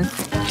combination.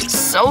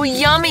 So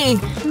yummy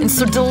and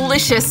so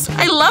delicious.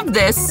 I love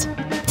this.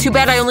 Too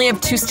bad I only have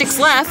 2 sticks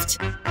left,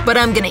 but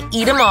I'm gonna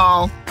eat them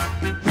all.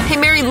 Hey,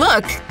 Mary,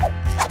 look!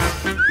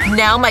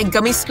 Now my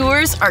gummy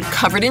skewers are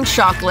covered in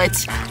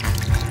chocolate.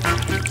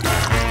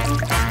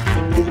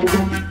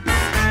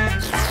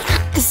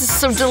 This is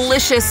so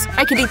delicious.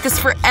 I could eat this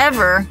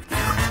forever.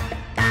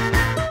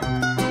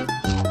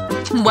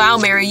 Wow,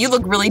 Mary, you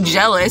look really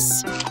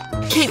jealous.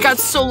 Kate got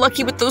so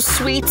lucky with those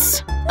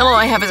sweets. And all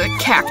I have is a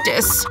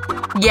cactus.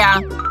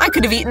 Yeah, I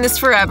could have eaten this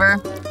forever.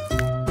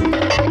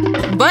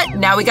 But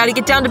now we gotta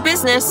get down to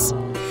business.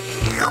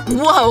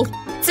 Whoa,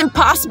 it's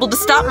impossible to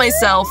stop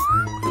myself.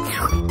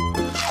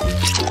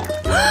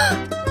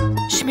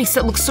 She makes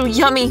it look so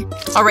yummy.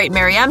 All right,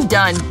 Mary, I'm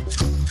done.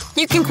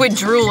 You can quit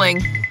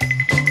drooling.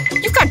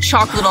 You've got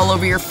chocolate all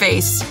over your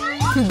face.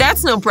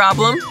 That's no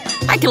problem.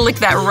 I can lick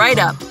that right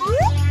up.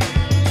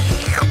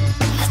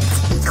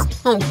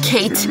 Oh,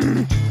 Kate.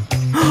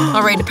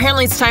 All right,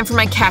 apparently it's time for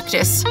my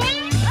cactus.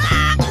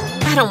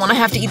 I don't want to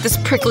have to eat this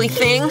prickly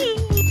thing.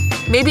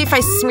 Maybe if I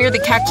smear the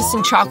cactus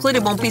in chocolate,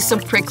 it won't be so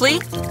prickly.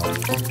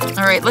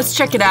 All right, let's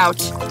check it out.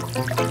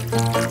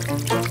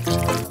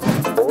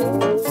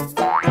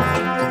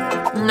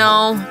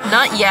 No,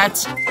 not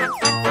yet.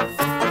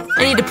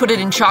 I need to put it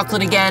in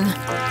chocolate again.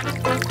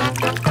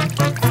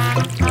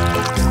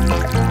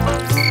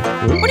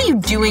 What are you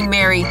doing,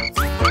 Mary?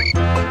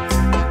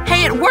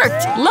 Hey, it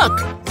worked! Look!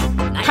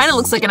 Kinda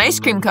looks like an ice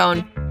cream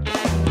cone.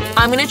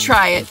 I'm gonna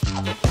try it.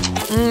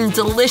 Mmm,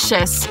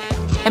 delicious.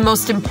 And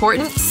most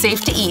important,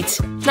 safe to eat.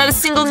 Not a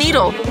single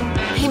needle.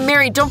 Hey,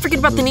 Mary, don't forget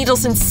about the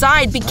needles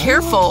inside. Be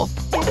careful.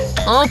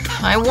 Oh,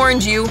 I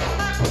warned you.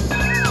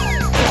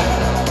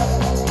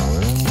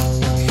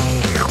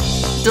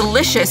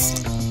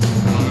 Delicious.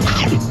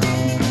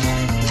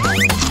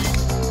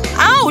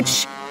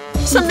 Ouch!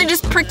 Something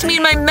just pricked me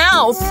in my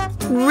mouth.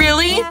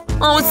 Really?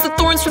 Oh, it's the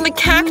thorns from the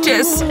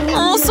cactus.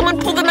 Oh, someone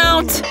pull them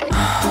out.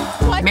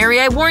 Mary,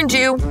 I warned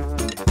you.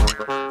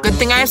 Good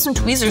thing I have some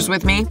tweezers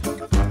with me.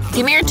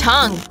 Give me your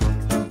tongue.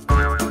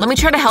 Let me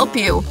try to help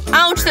you.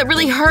 Ouch, that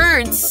really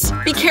hurts.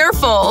 Be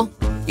careful.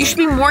 You should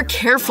be more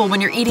careful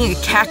when you're eating a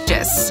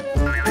cactus.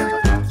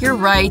 You're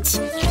right.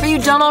 Are you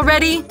done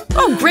already?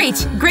 Oh,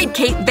 great. Great,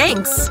 Kate.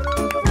 Thanks.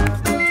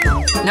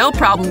 No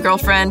problem,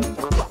 girlfriend.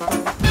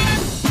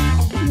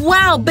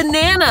 Wow,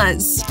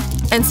 bananas!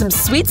 And some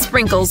sweet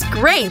sprinkles.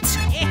 Great!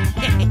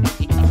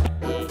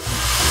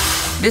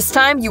 This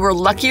time you were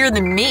luckier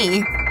than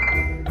me.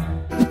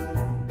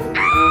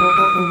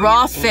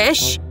 Raw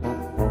fish?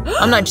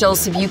 I'm not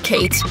jealous of you,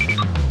 Kate.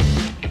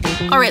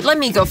 Alright, let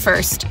me go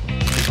first.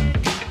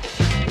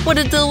 What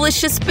a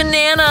delicious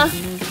banana!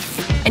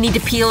 I need to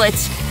peel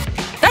it.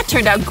 That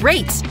turned out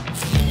great!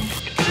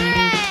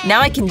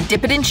 Now I can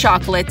dip it in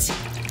chocolate.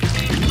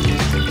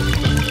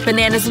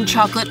 Bananas and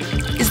chocolate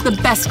is the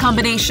best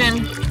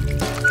combination.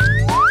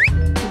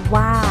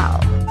 Wow.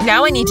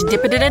 Now I need to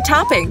dip it in a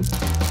topping.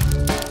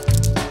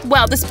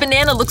 Wow, this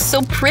banana looks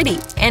so pretty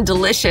and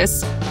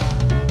delicious.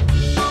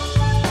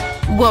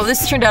 Whoa,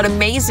 this turned out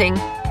amazing.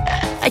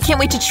 I can't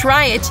wait to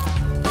try it.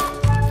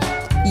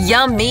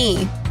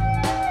 Yummy.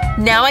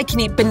 Now I can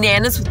eat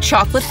bananas with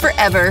chocolate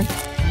forever.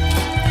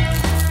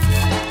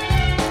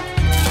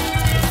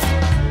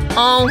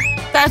 Oh,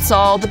 that's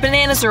all. The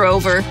bananas are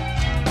over.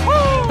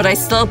 But I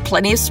still have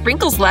plenty of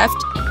sprinkles left.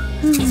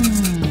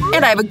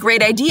 And I have a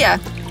great idea.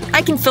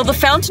 I can fill the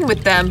fountain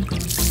with them.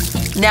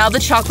 Now the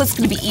chocolate's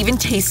gonna be even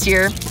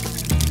tastier.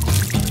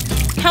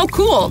 How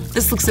cool!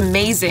 This looks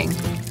amazing.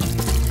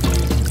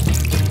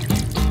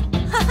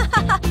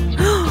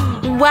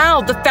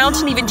 Wow, the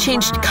fountain even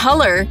changed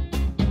color.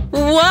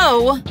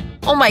 Whoa!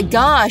 Oh my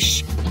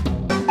gosh.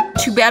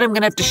 Too bad I'm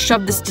gonna have to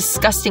shove this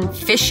disgusting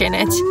fish in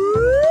it.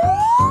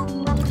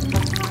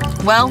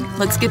 Well,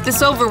 let's get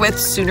this over with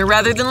sooner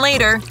rather than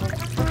later.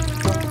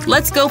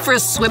 Let's go for a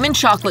swim in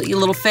chocolate, you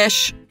little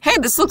fish. Hey,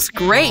 this looks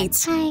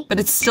great. But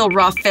it's still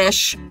raw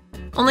fish.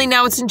 Only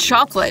now it's in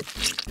chocolate.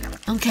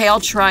 Okay, I'll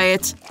try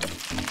it.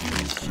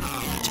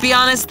 To be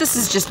honest, this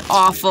is just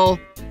awful.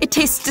 It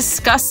tastes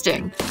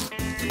disgusting.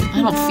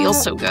 I don't feel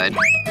so good.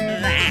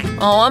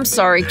 Oh, I'm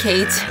sorry,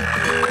 Kate.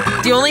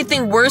 The only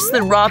thing worse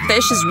than raw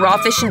fish is raw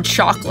fish and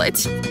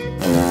chocolate.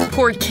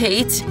 Poor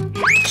Kate.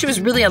 She was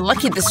really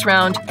unlucky this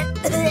round.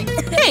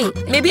 Hey,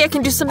 maybe I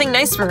can do something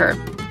nice for her.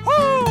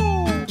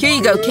 Here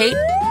you go, Kate.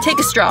 Take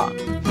a straw.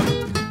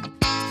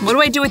 What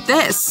do I do with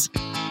this?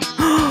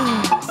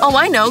 Oh,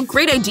 I know.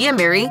 Great idea,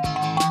 Mary.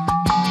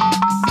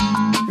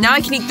 Now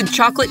I can eat the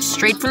chocolate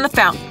straight from the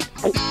fountain.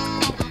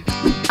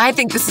 I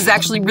think this is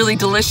actually really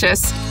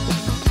delicious.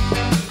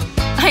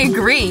 I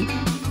agree.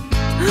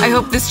 I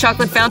hope this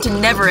chocolate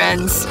fountain never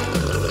ends.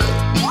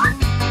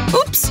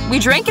 Oops, we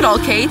drank it all,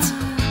 Kate.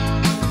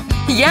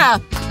 Yeah,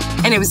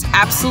 and it was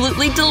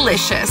absolutely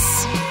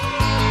delicious.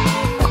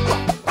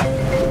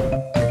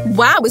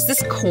 Wow, is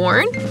this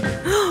corn?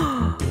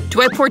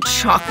 Do I pour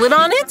chocolate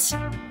on it?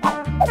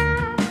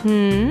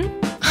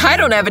 I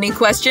don't have any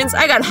questions.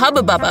 I got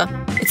Hubba Bubba.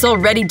 It's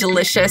already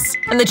delicious,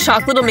 and the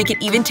chocolate will make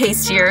it even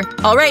tastier.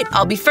 Alright,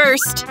 I'll be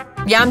first.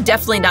 Yeah, I'm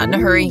definitely not in a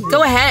hurry.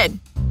 Go ahead.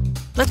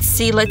 Let's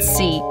see, let's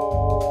see.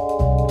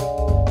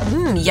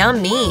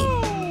 Yummy.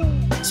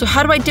 So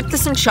how do I dip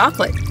this in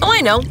chocolate? Oh,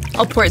 I know.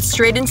 I'll pour it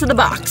straight into the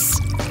box.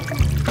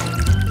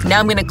 Now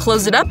I'm gonna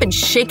close it up and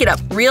shake it up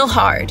real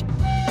hard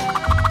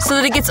so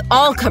that it gets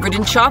all covered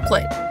in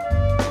chocolate.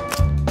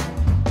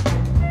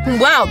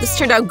 Wow, this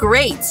turned out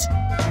great.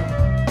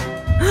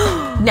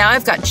 Now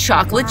I've got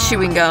chocolate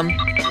chewing gum.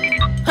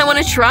 I want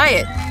to try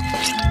it.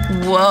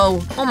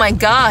 Whoa, oh my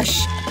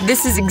gosh.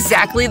 This is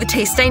exactly the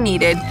taste I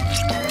needed.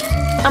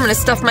 I'm gonna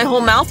stuff my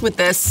whole mouth with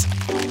this.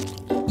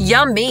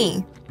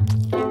 Yummy!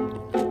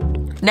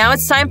 Now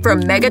it's time for a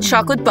mega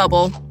chocolate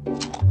bubble.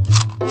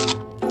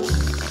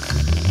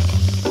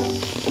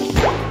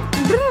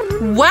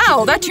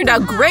 Wow, that turned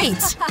out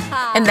great!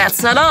 And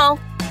that's not all.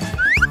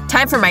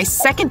 Time for my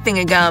second thing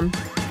of gum.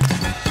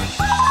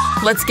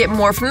 Let's get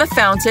more from the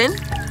fountain.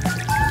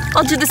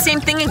 I'll do the same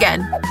thing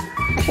again.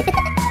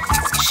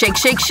 Shake,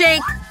 shake,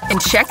 shake, and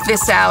check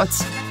this out.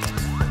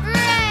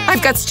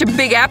 I've got such a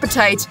big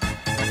appetite.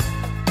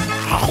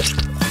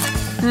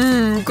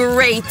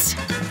 Great.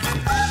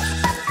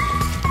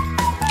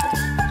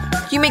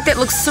 You make that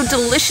look so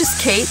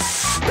delicious, Kate.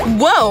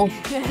 Whoa,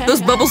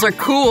 those bubbles are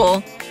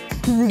cool.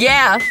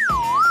 Yeah.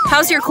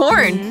 How's your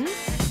corn?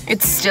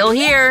 It's still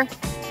here.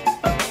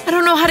 I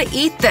don't know how to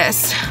eat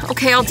this.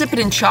 Okay, I'll dip it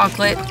in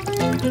chocolate.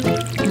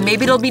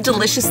 Maybe it'll be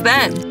delicious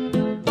then.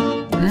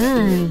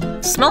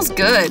 Smells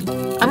good.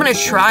 I'm gonna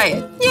try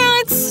it. Yeah,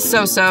 it's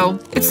so-so.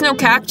 It's no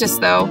cactus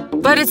though,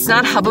 but it's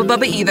not Hubba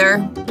Bubba either.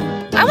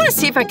 I want to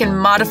see if I can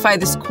modify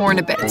this corn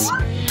a bit.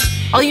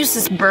 I'll use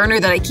this burner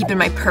that I keep in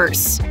my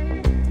purse.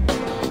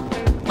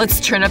 Let's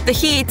turn up the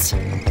heat.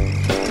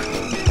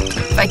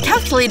 If I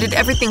calculated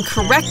everything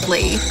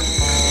correctly,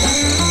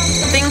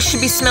 things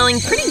should be smelling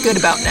pretty good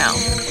about now.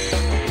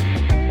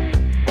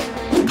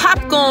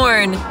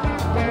 Popcorn!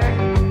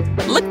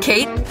 Look,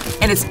 Kate,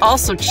 and it's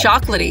also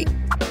chocolatey.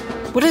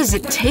 What does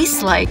it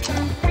taste like?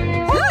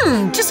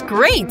 Just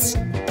great!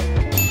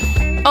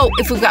 Oh,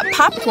 if we've got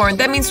popcorn,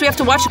 that means we have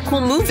to watch a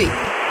cool movie.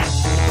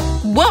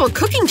 Whoa, a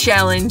cooking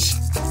challenge!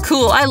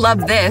 Cool, I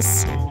love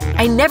this.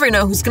 I never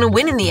know who's gonna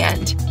win in the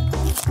end.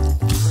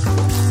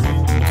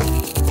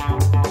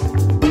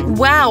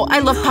 Wow, I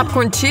love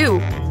popcorn too.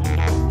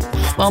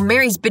 While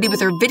Mary's busy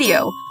with her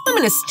video, I'm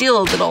gonna steal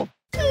a little.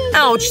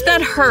 Ouch,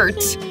 that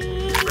hurt.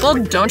 Well,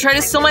 don't try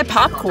to steal my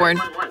popcorn.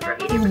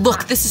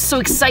 Look, this is so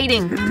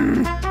exciting.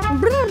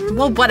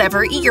 Well,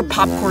 whatever, eat your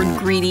popcorn,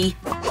 greedy.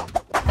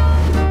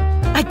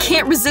 I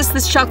can't resist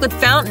this chocolate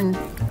fountain.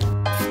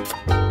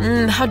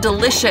 How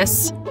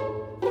delicious.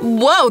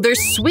 Whoa, there's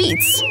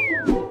sweets.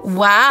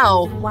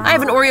 Wow, I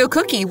have an Oreo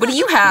cookie. What do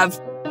you have?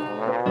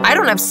 I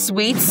don't have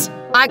sweets.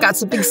 I got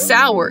something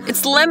sour.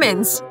 It's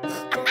lemons.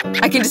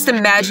 I can just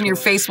imagine your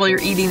face while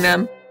you're eating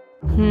them.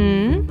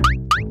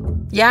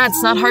 Yeah,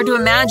 it's not hard to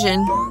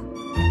imagine.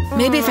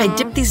 Maybe if I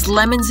dip these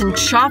lemons in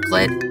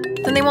chocolate,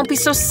 then they won't be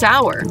so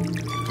sour.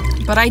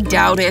 But I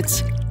doubt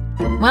it.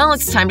 Well,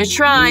 it's time to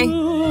try.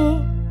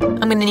 I'm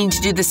gonna need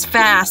to do this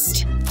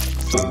fast.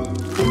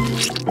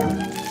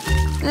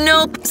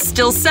 Nope,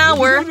 still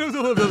sour.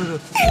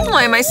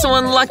 Why am I so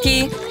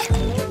unlucky?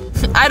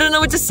 I don't know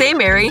what to say,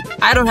 Mary.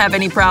 I don't have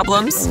any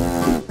problems.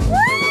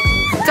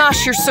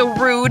 Gosh, you're so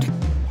rude.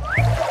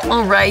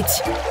 Alright,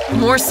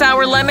 more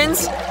sour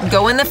lemons?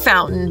 Go in the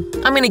fountain.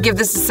 I'm gonna give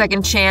this a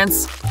second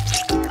chance.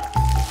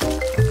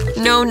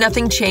 No,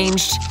 nothing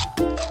changed.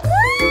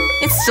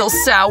 It's still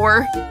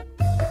sour.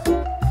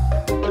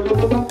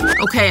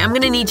 Okay, I'm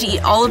gonna need to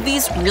eat all of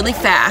these really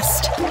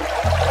fast.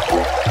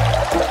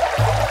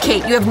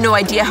 Kate, you have no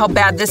idea how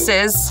bad this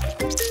is.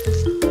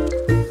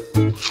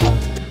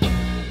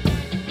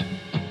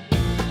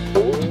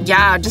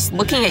 Yeah, just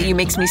looking at you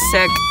makes me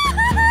sick.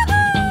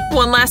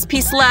 One last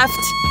piece left.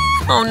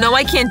 Oh no,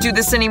 I can't do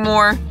this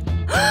anymore.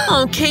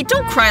 Oh, Kate,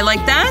 don't cry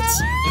like that.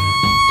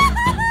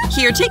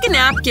 Here, take a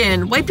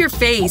napkin. Wipe your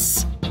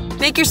face.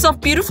 Make yourself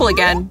beautiful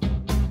again.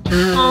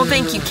 Oh,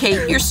 thank you,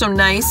 Kate. You're so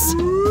nice.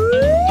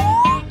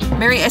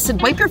 Mary, I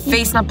said wipe your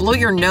face, not blow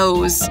your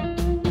nose.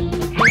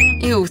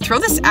 Ew, throw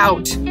this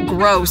out.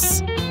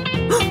 Gross.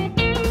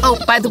 Oh,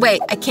 by the way,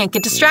 I can't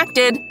get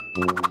distracted.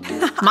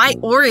 My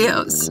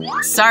Oreos.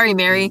 Sorry,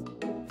 Mary.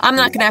 I'm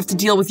not gonna have to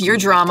deal with your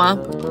drama.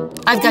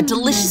 I've got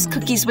delicious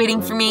cookies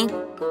waiting for me.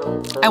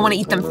 I want to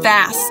eat them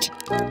fast.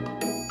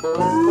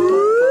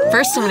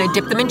 First, I'm gonna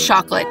dip them in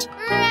chocolate.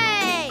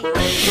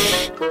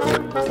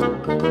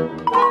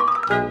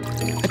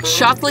 A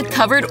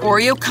chocolate-covered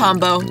Oreo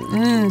combo.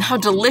 How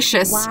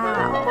delicious.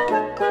 Wow.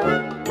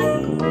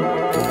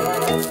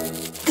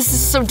 This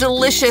is so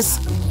delicious.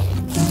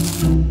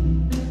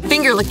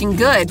 Finger looking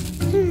good.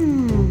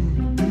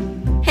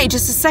 Hey,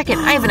 just a second.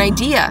 I have an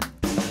idea.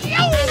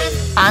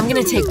 I'm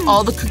gonna take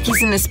all the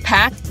cookies in this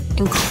pack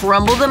and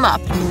crumble them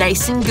up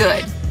nice and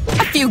good.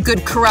 A few good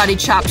karate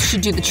chops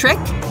should do the trick.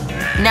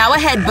 Now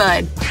ahead,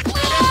 bud.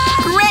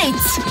 Great!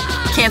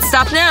 Can't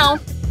stop now.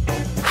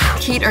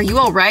 Kate, are you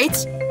all right?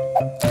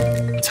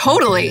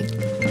 Totally.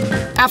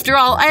 After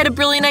all, I had a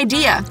brilliant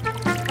idea.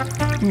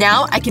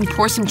 Now I can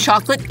pour some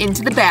chocolate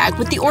into the bag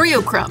with the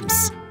Oreo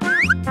crumbs.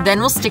 Then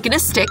we'll stick in a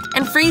stick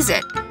and freeze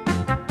it.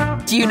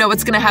 Do you know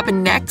what's gonna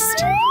happen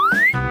next?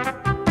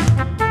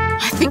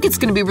 I think it's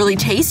gonna be really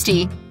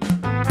tasty.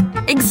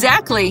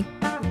 Exactly.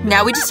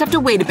 Now we just have to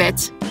wait a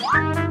bit.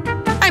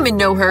 I'm in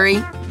no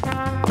hurry.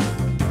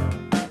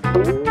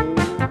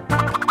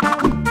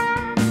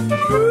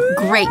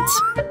 Great.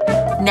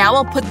 Now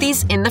I'll put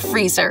these in the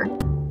freezer.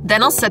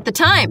 Then I'll set the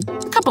time.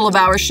 A couple of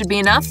hours should be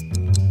enough.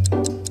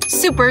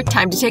 Super,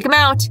 time to take them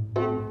out.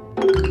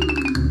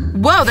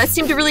 Whoa, that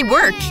seemed to really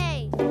work.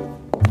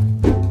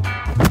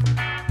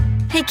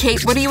 Hey,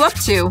 Kate, what are you up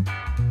to?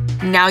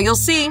 Now you'll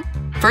see.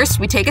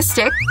 First, we take a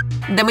stick,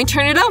 then we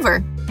turn it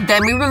over.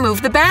 Then we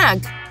remove the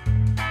bag.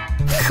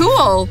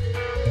 Cool!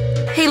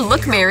 Hey,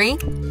 look, Mary.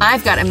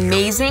 I've got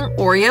amazing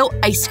Oreo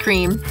ice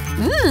cream.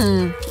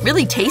 Mmm,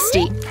 really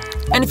tasty.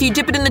 And if you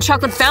dip it in the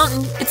chocolate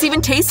fountain, it's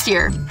even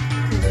tastier.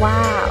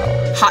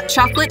 Wow. Hot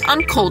chocolate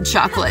on cold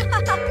chocolate.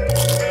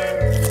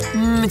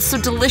 Mmm, it's so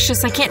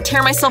delicious, I can't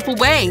tear myself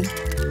away.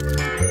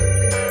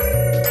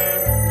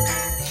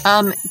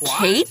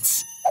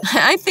 Kate?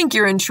 I think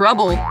you're in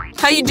trouble.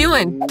 How you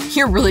doing?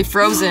 You're really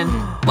frozen.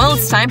 Well,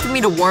 it's time for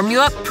me to warm you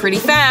up pretty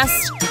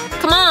fast.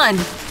 Come on,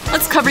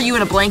 let's cover you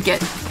in a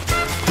blanket.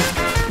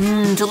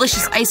 Mmm,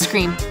 delicious ice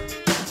cream.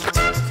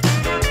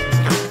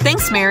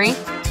 Thanks, Mary.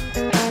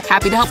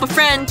 Happy to help a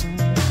friend.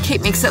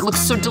 Kate makes that look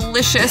so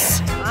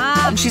delicious.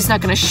 And she's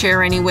not gonna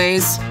share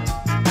anyways.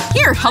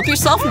 Here, help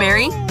yourself,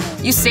 Mary.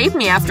 You saved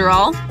me after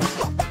all.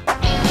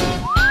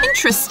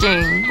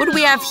 Interesting. What do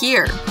we have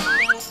here?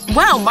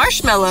 Wow,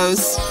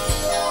 marshmallows.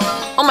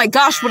 Oh my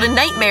gosh, what a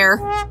nightmare.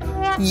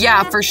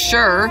 Yeah, for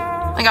sure.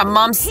 I got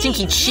Mom's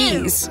stinky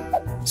cheese.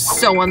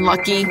 So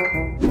unlucky.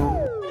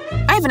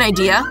 I have an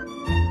idea.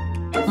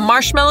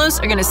 Marshmallows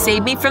are gonna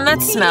save me from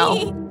that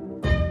smell.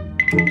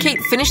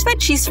 Kate, finish that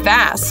cheese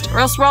fast, or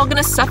else we're all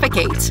gonna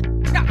suffocate.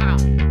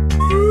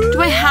 Do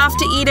I have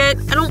to eat it?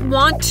 I don't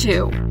want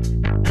to.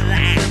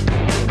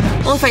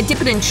 Well, if I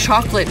dip it in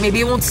chocolate, maybe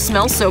it won't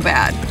smell so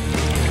bad.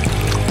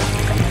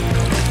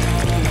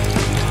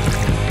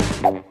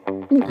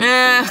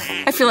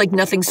 I feel like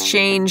nothing's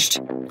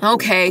changed.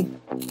 Okay,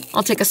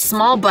 I'll take a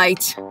small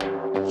bite.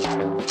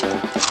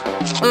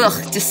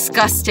 Ugh,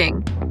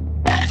 disgusting.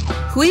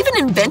 Who even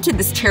invented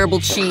this terrible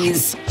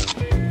cheese?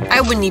 I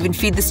wouldn't even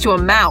feed this to a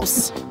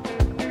mouse.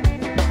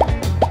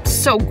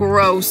 So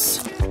gross.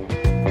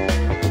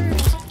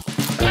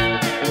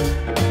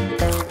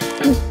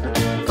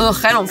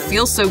 Ugh, I don't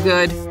feel so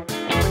good.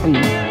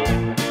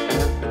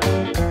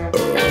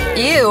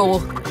 Ew,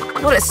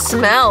 what a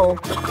smell.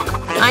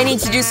 I need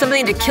to do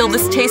something to kill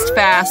this taste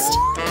fast.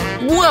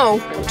 Whoa,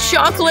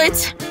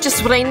 chocolate!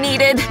 Just what I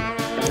needed.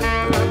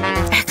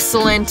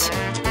 Excellent.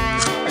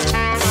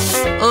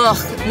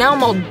 Ugh, now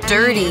I'm all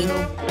dirty.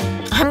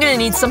 I'm gonna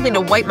need something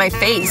to wipe my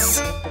face.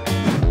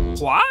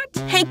 What?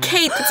 Hey,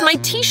 Kate, it's my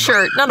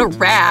t-shirt, not a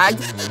rag.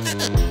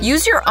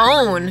 Use your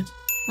own.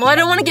 Well, I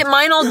don't want to get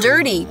mine all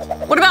dirty.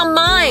 What about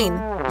mine?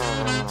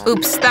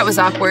 Oops, that was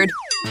awkward.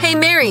 Hey,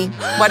 Mary,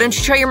 why don't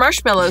you try your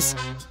marshmallows?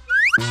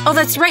 Oh,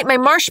 that's right, my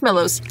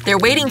marshmallows. They're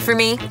waiting for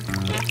me.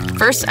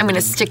 First, I'm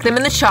gonna stick them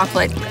in the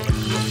chocolate.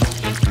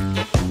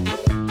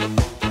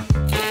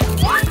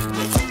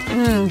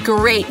 Mmm,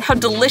 great. How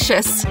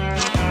delicious.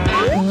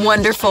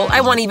 Wonderful. I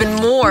want even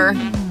more.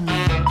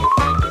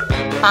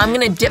 I'm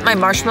gonna dip my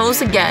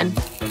marshmallows again.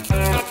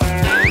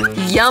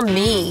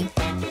 Yummy.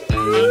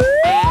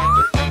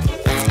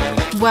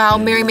 Wow,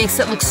 Mary makes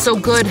it look so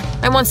good.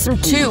 I want some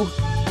too.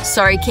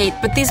 Sorry, Kate,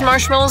 but these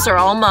marshmallows are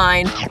all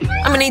mine.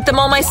 I'm gonna eat them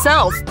all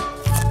myself.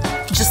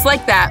 Just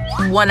like that,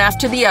 one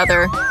after the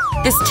other.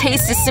 This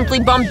taste is simply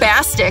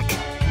bombastic.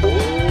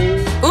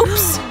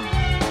 Oops!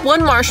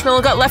 One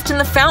marshmallow got left in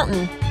the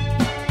fountain.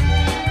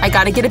 I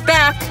gotta get it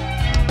back.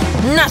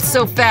 Not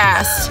so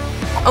fast.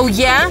 Oh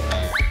yeah?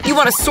 You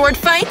want a sword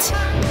fight?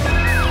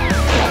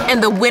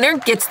 And the winner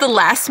gets the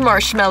last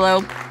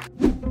marshmallow.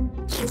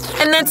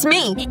 And that's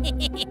me.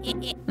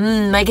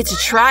 Mmm, I get to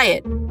try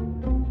it.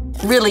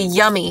 Really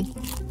yummy.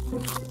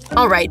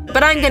 Alright,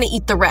 but I'm gonna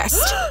eat the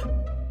rest.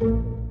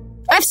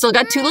 I've still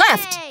got 2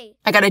 left.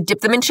 I gotta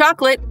dip them in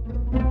chocolate.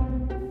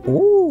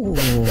 Ooh.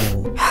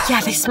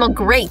 Yeah, they smell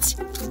great.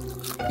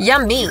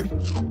 Yummy.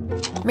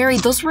 Mary,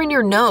 those were in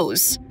your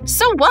nose.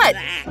 So what?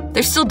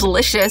 They're still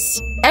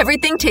delicious.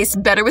 Everything tastes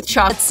better with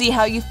chocolate. Let's see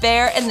how you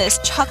fare in this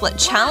chocolate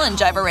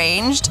challenge I've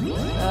arranged.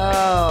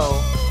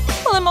 Oh.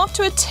 Well, I'm off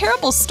to a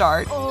terrible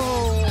start.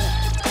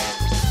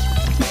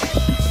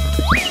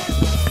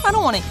 I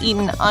don't want to eat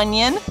an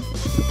onion.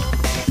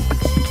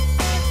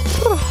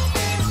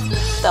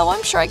 Though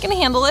I'm sure I can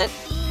handle it.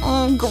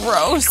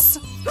 Gross.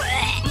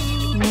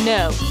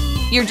 No.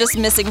 You're just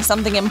missing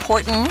something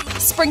important.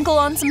 Sprinkle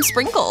on some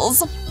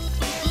sprinkles.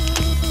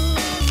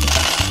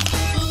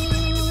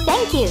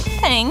 Thank you.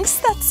 Thanks,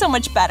 that's so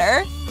much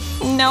better.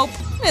 Nope,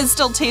 it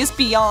still tastes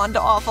beyond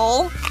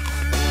awful.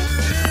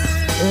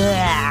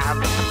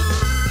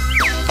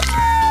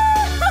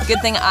 Good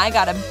thing I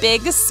got a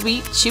big,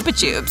 sweet Chupa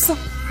Chups.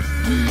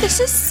 This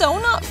is so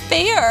not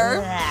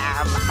fair.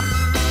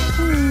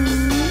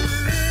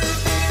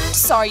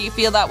 Sorry you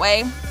feel that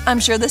way. I'm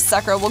sure this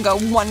sucker will go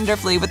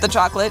wonderfully with the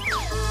chocolate.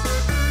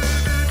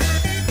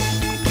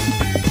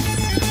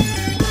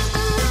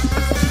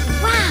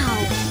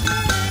 Wow.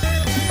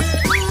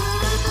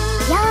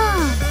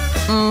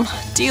 Yum.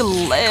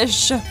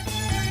 Delish.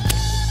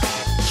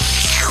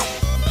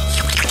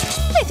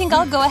 I think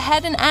I'll go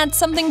ahead and add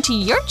something to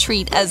your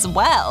treat as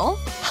well.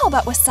 How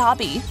about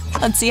wasabi?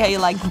 Let's see how you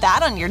like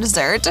that on your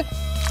dessert.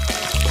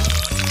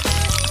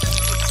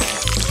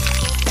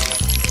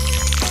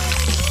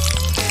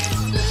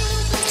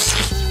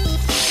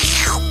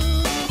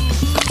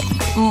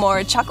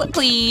 More chocolate,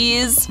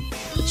 please.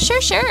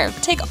 Sure, sure.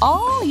 Take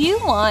all you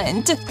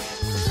want.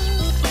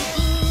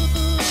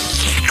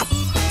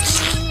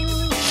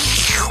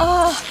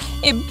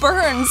 It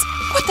burns.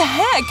 What the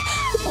heck?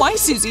 Why,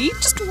 Susie?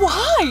 Just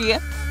why?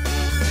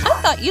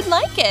 I thought you'd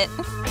like it.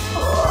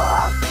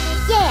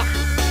 Yeah.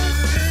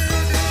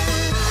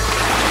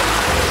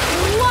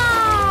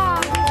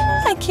 Wow.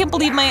 I can't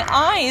believe my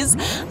eyes.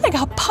 I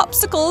got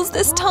popsicles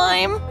this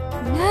time.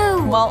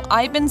 No. Well,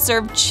 I've been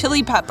served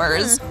chili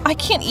peppers. I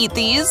can't eat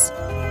these.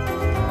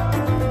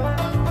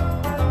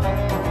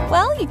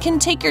 Well, you can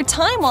take your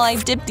time while I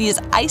dip these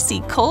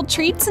icy cold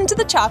treats into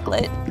the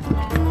chocolate.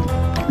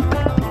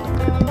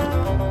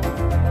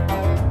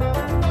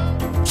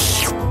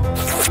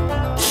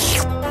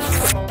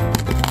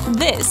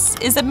 This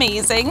is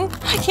amazing.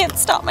 I can't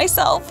stop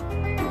myself.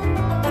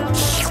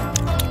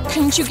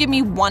 Couldn't you give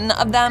me one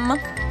of them?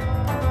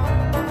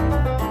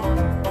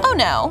 Oh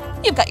no,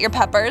 you've got your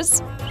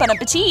peppers. Bon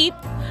appetit.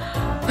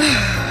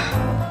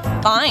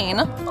 Fine,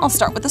 I'll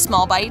start with a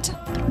small bite.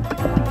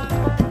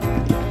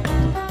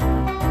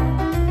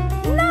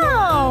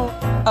 No.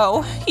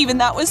 Oh, even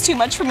that was too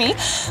much for me.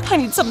 I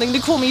need something to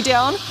cool me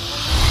down.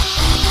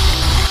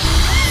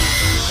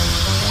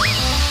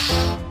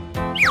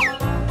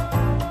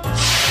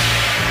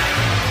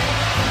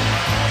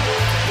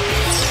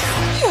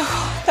 Phew,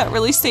 that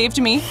really saved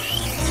me.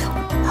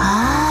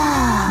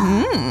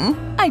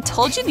 I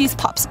told you these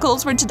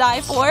popsicles were to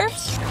die for.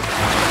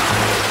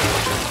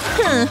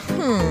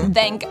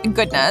 Thank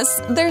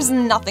goodness. There's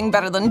nothing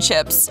better than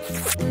chips.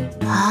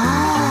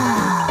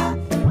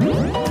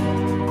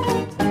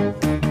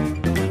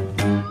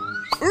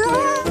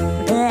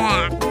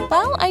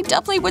 Well, I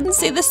definitely wouldn't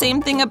say the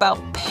same thing about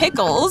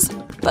pickles,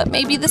 but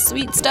maybe the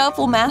sweet stuff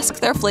will mask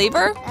their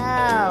flavor.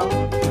 Oh.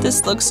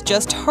 This looks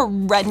just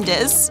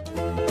horrendous.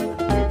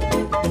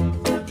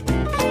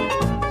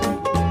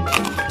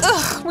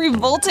 Ugh,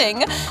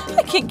 revolting.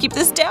 I can't keep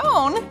this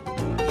down.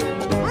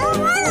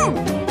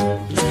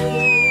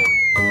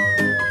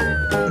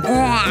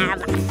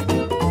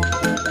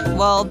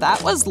 Well,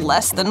 that was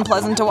less than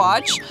pleasant to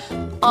watch.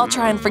 I'll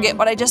try and forget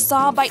what I just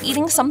saw by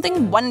eating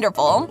something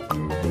wonderful.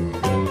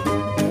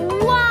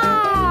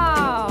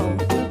 Wow.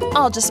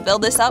 I'll just fill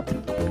this up.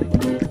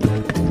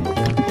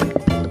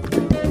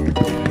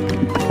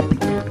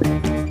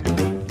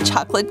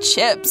 Chocolate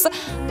chips,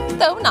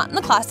 though not in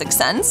the classic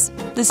sense.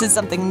 This is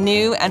something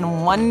new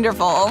and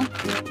wonderful.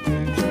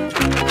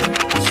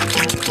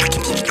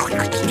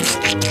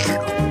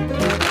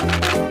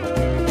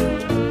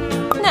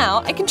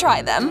 Now I can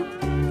try them.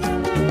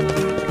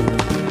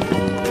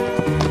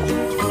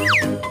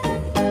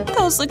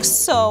 Those look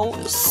so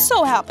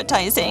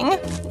appetizing.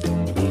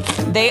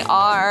 They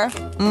are.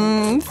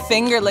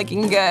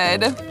 Finger-licking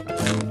good.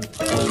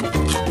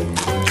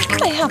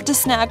 I have to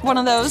snag one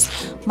of those.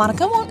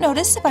 Monica won't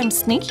notice if I'm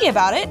sneaky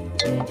about it.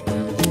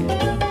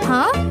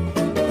 Huh?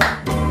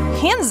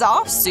 Hands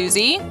off,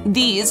 Susie.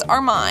 These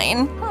are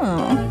mine.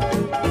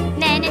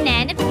 Nana.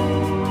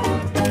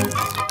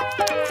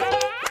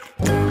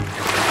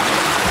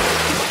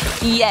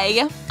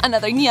 Yay,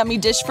 another yummy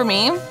dish for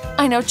me.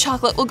 I know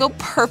chocolate will go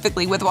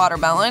perfectly with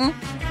watermelon.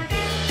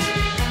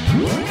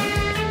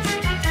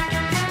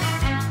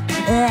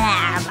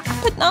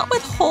 But not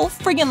with whole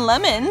friggin'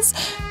 lemons.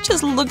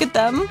 Just look at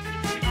them.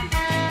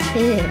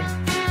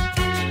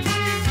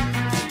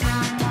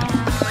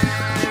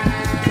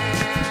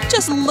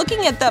 Just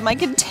looking at them, I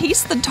can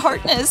taste the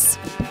tartness.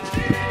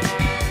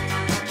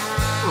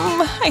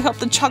 I hope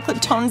the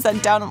chocolate tones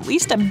that down at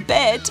least a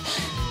bit.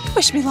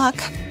 Wish me luck.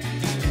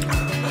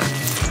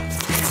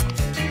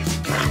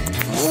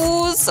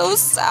 Ooh, so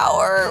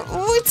sour.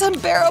 Ooh, it's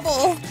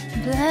unbearable.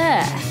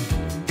 Bleh.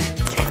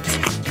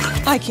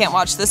 I can't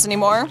watch this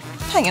anymore.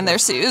 Hang in there,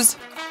 Suze.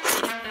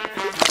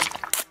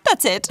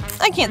 That's it.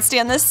 I can't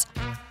stand this.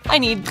 I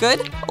need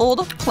good,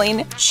 old,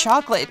 plain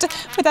chocolate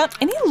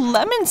without any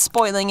lemon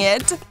spoiling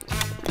it.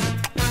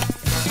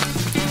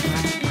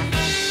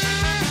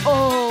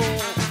 Oh.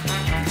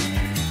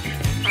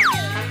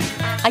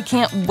 I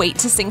can't wait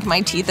to sink my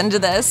teeth into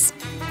this.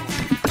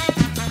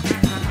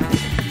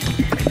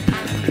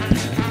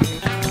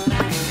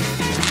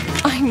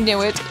 I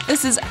knew it.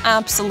 This is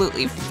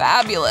absolutely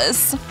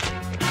fabulous.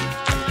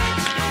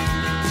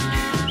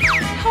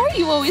 How are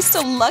you always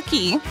so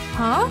lucky?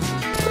 Huh?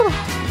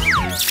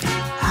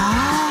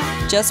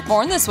 Just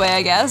born this way,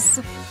 I guess.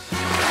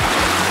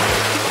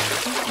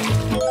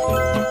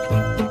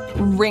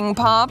 Ring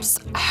pops?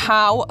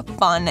 How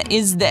fun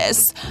is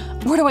this?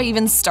 Where do I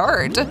even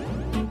start?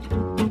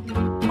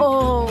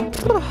 Oh.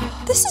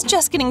 This is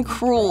just getting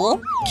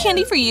cruel.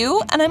 Candy for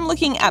you, and I'm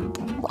looking at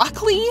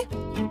broccoli?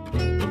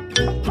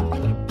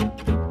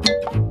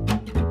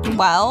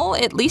 Well,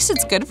 at least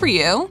it's good for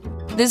you.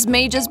 This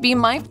may just be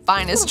my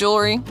finest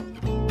jewelry.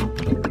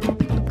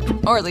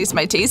 Or at least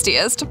my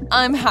tastiest.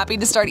 I'm happy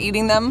to start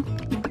eating them.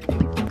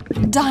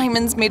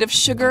 Diamonds made of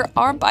sugar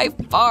are by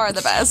far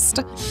the best.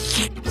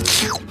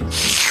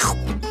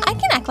 I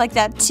can act like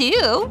that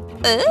too.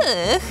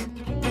 Ugh.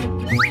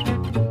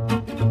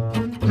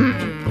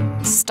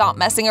 stop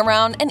messing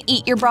around and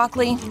eat your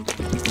broccoli?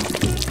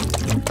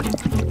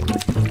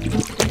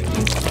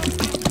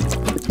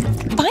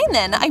 Fine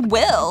then, I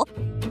will.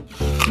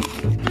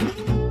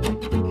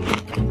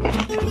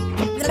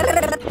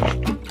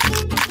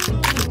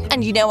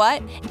 And you know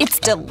what? It's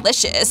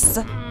delicious.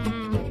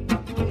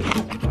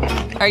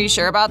 Are you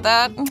sure about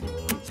that?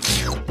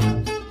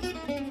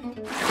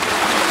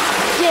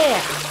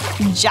 Yeah!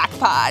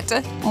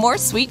 Jackpot! More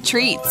sweet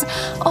treats.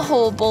 A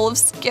whole bowl of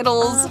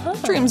Skittles.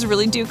 Dreams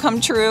really do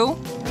come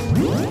true.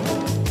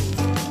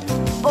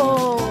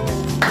 Oh.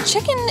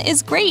 Chicken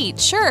is great,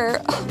 sure,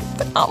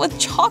 but not with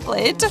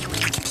chocolate.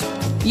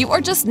 You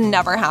are just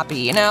never happy,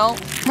 you know?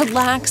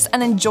 Relax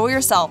and enjoy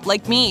yourself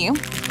like me.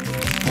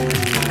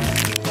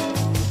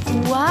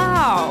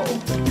 Wow.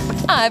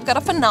 I've got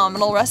a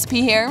phenomenal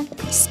recipe here.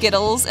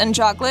 Skittles and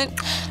chocolate.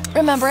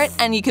 Remember it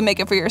and you can make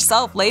it for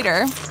yourself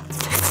later.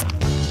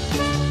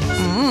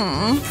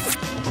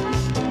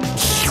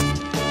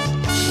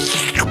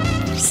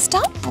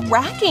 Stop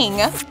bracking.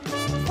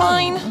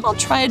 Fine, I'll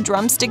try a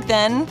drumstick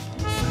then.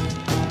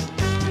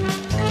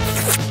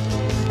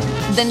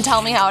 Then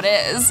tell me how it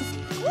is.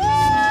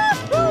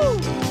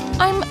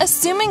 I'm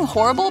assuming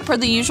horrible per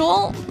the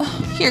usual.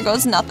 Here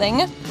goes nothing.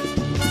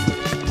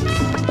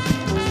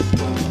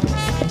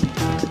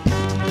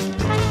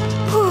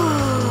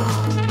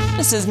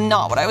 This is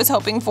not what I was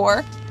hoping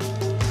for.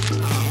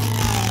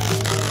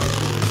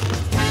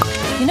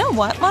 You know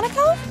what,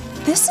 Monica?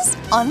 This is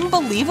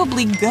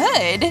unbelievably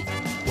good.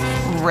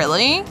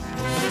 Really?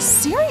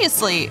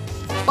 Seriously?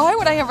 Why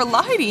would I ever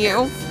lie to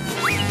you?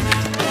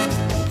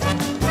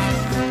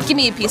 Give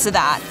me a piece of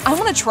that. I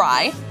want to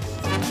try.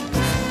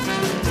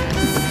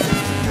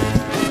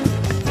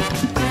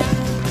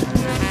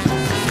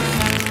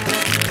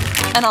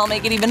 And I'll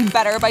make it even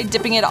better by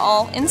dipping it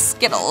all in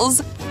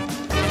Skittles.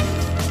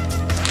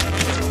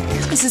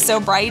 This is so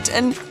bright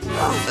and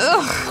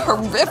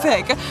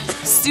horrific.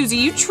 Susie,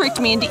 you tricked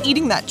me into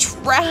eating that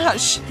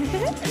trash.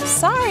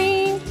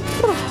 Sorry.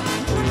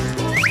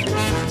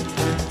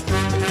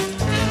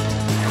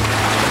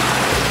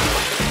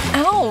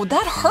 Ow,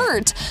 that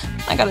hurt.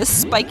 I got a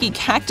spiky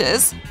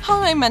cactus. How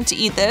am I meant to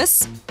eat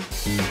this?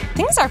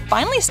 Things are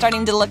finally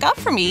starting to look up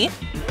for me.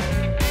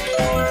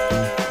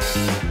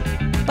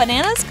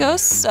 Bananas go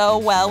so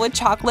well with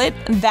chocolate,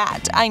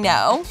 that I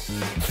know.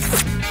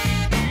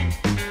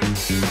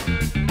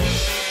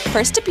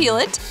 First to peel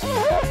it.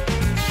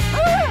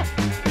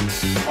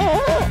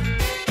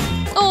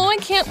 Oh, I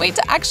can't wait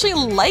to actually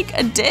like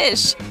a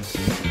dish.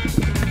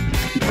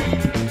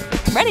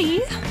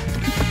 Ready?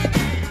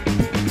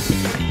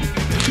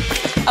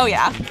 Oh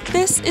yeah,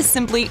 this is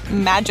simply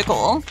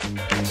magical.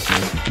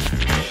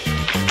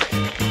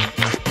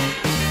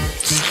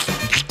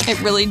 It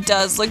really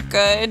does look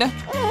good.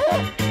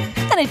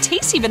 And it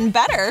tastes even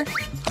better.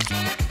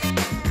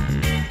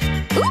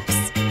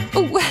 Oops!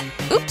 Ooh,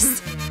 oops!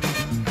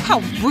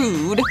 How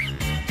rude.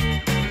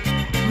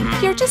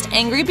 You're just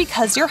angry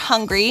because you're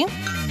hungry.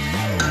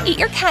 Eat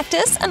your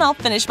cactus and I'll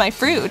finish my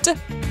fruit.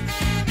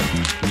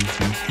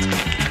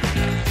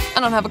 I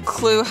don't have a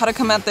clue how to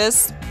come at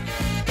this.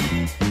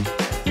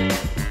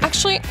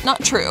 Actually,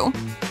 not true.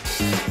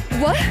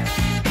 What?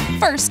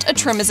 First, a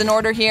trim is in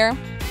order here.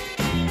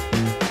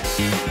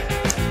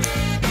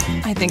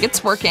 I think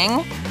it's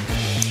working.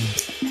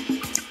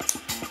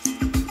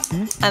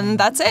 And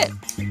that's it.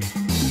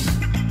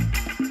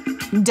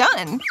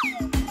 Done!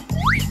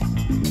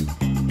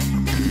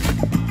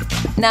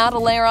 Now to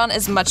layer on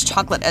as much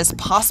chocolate as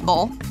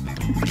possible.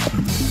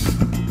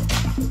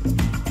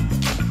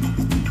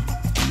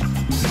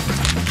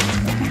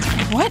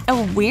 What a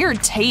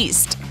weird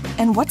taste.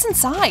 And what's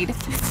inside?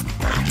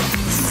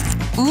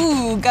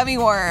 Ooh, gummy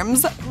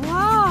worms.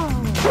 Wow.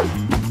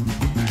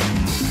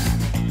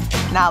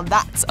 Now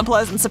that's a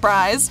pleasant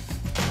surprise.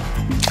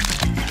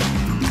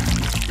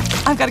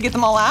 I've got to get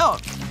them all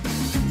out.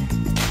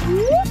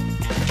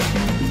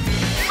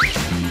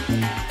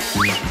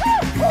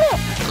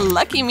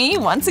 Lucky me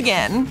once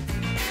again.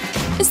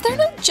 Is there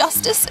no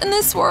justice in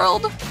this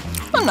world?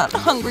 I'm not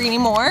hungry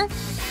anymore.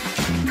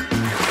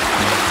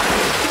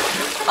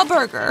 A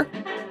burger.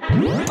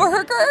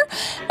 Burger?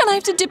 And I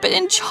have to dip it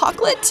in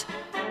chocolate?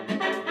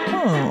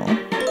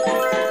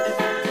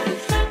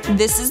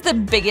 This is the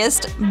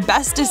biggest,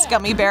 bestest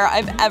gummy bear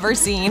I've ever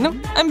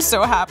seen. I'm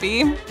so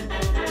happy.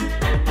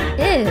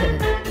 Ew.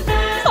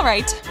 All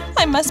right,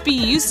 I must be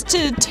used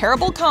to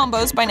terrible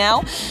combos by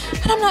now,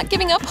 and I'm not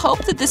giving up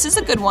hope that this is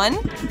a good one.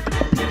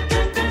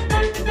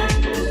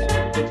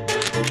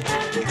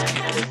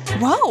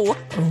 Whoa!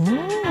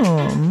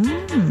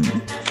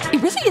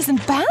 It really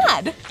isn't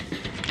bad.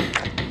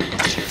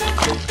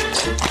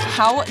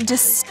 How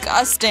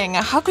disgusting.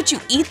 How could you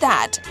eat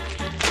that?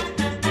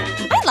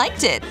 I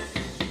liked it.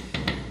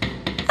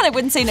 And I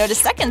wouldn't say no to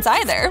seconds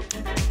either.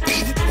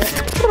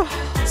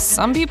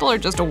 Some people are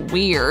just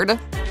weird.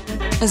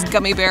 This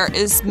gummy bear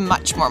is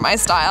much more my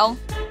style.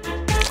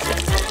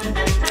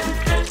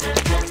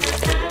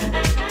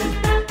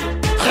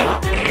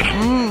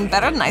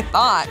 Better than I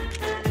thought.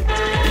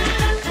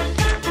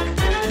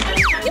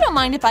 You don't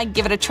mind if I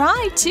give it a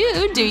try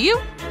too, do you?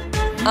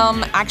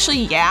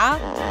 Actually, yeah.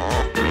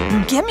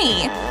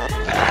 Gimme.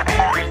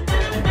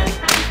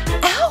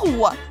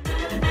 Ow!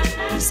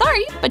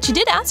 Sorry, but you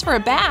did ask for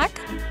it back.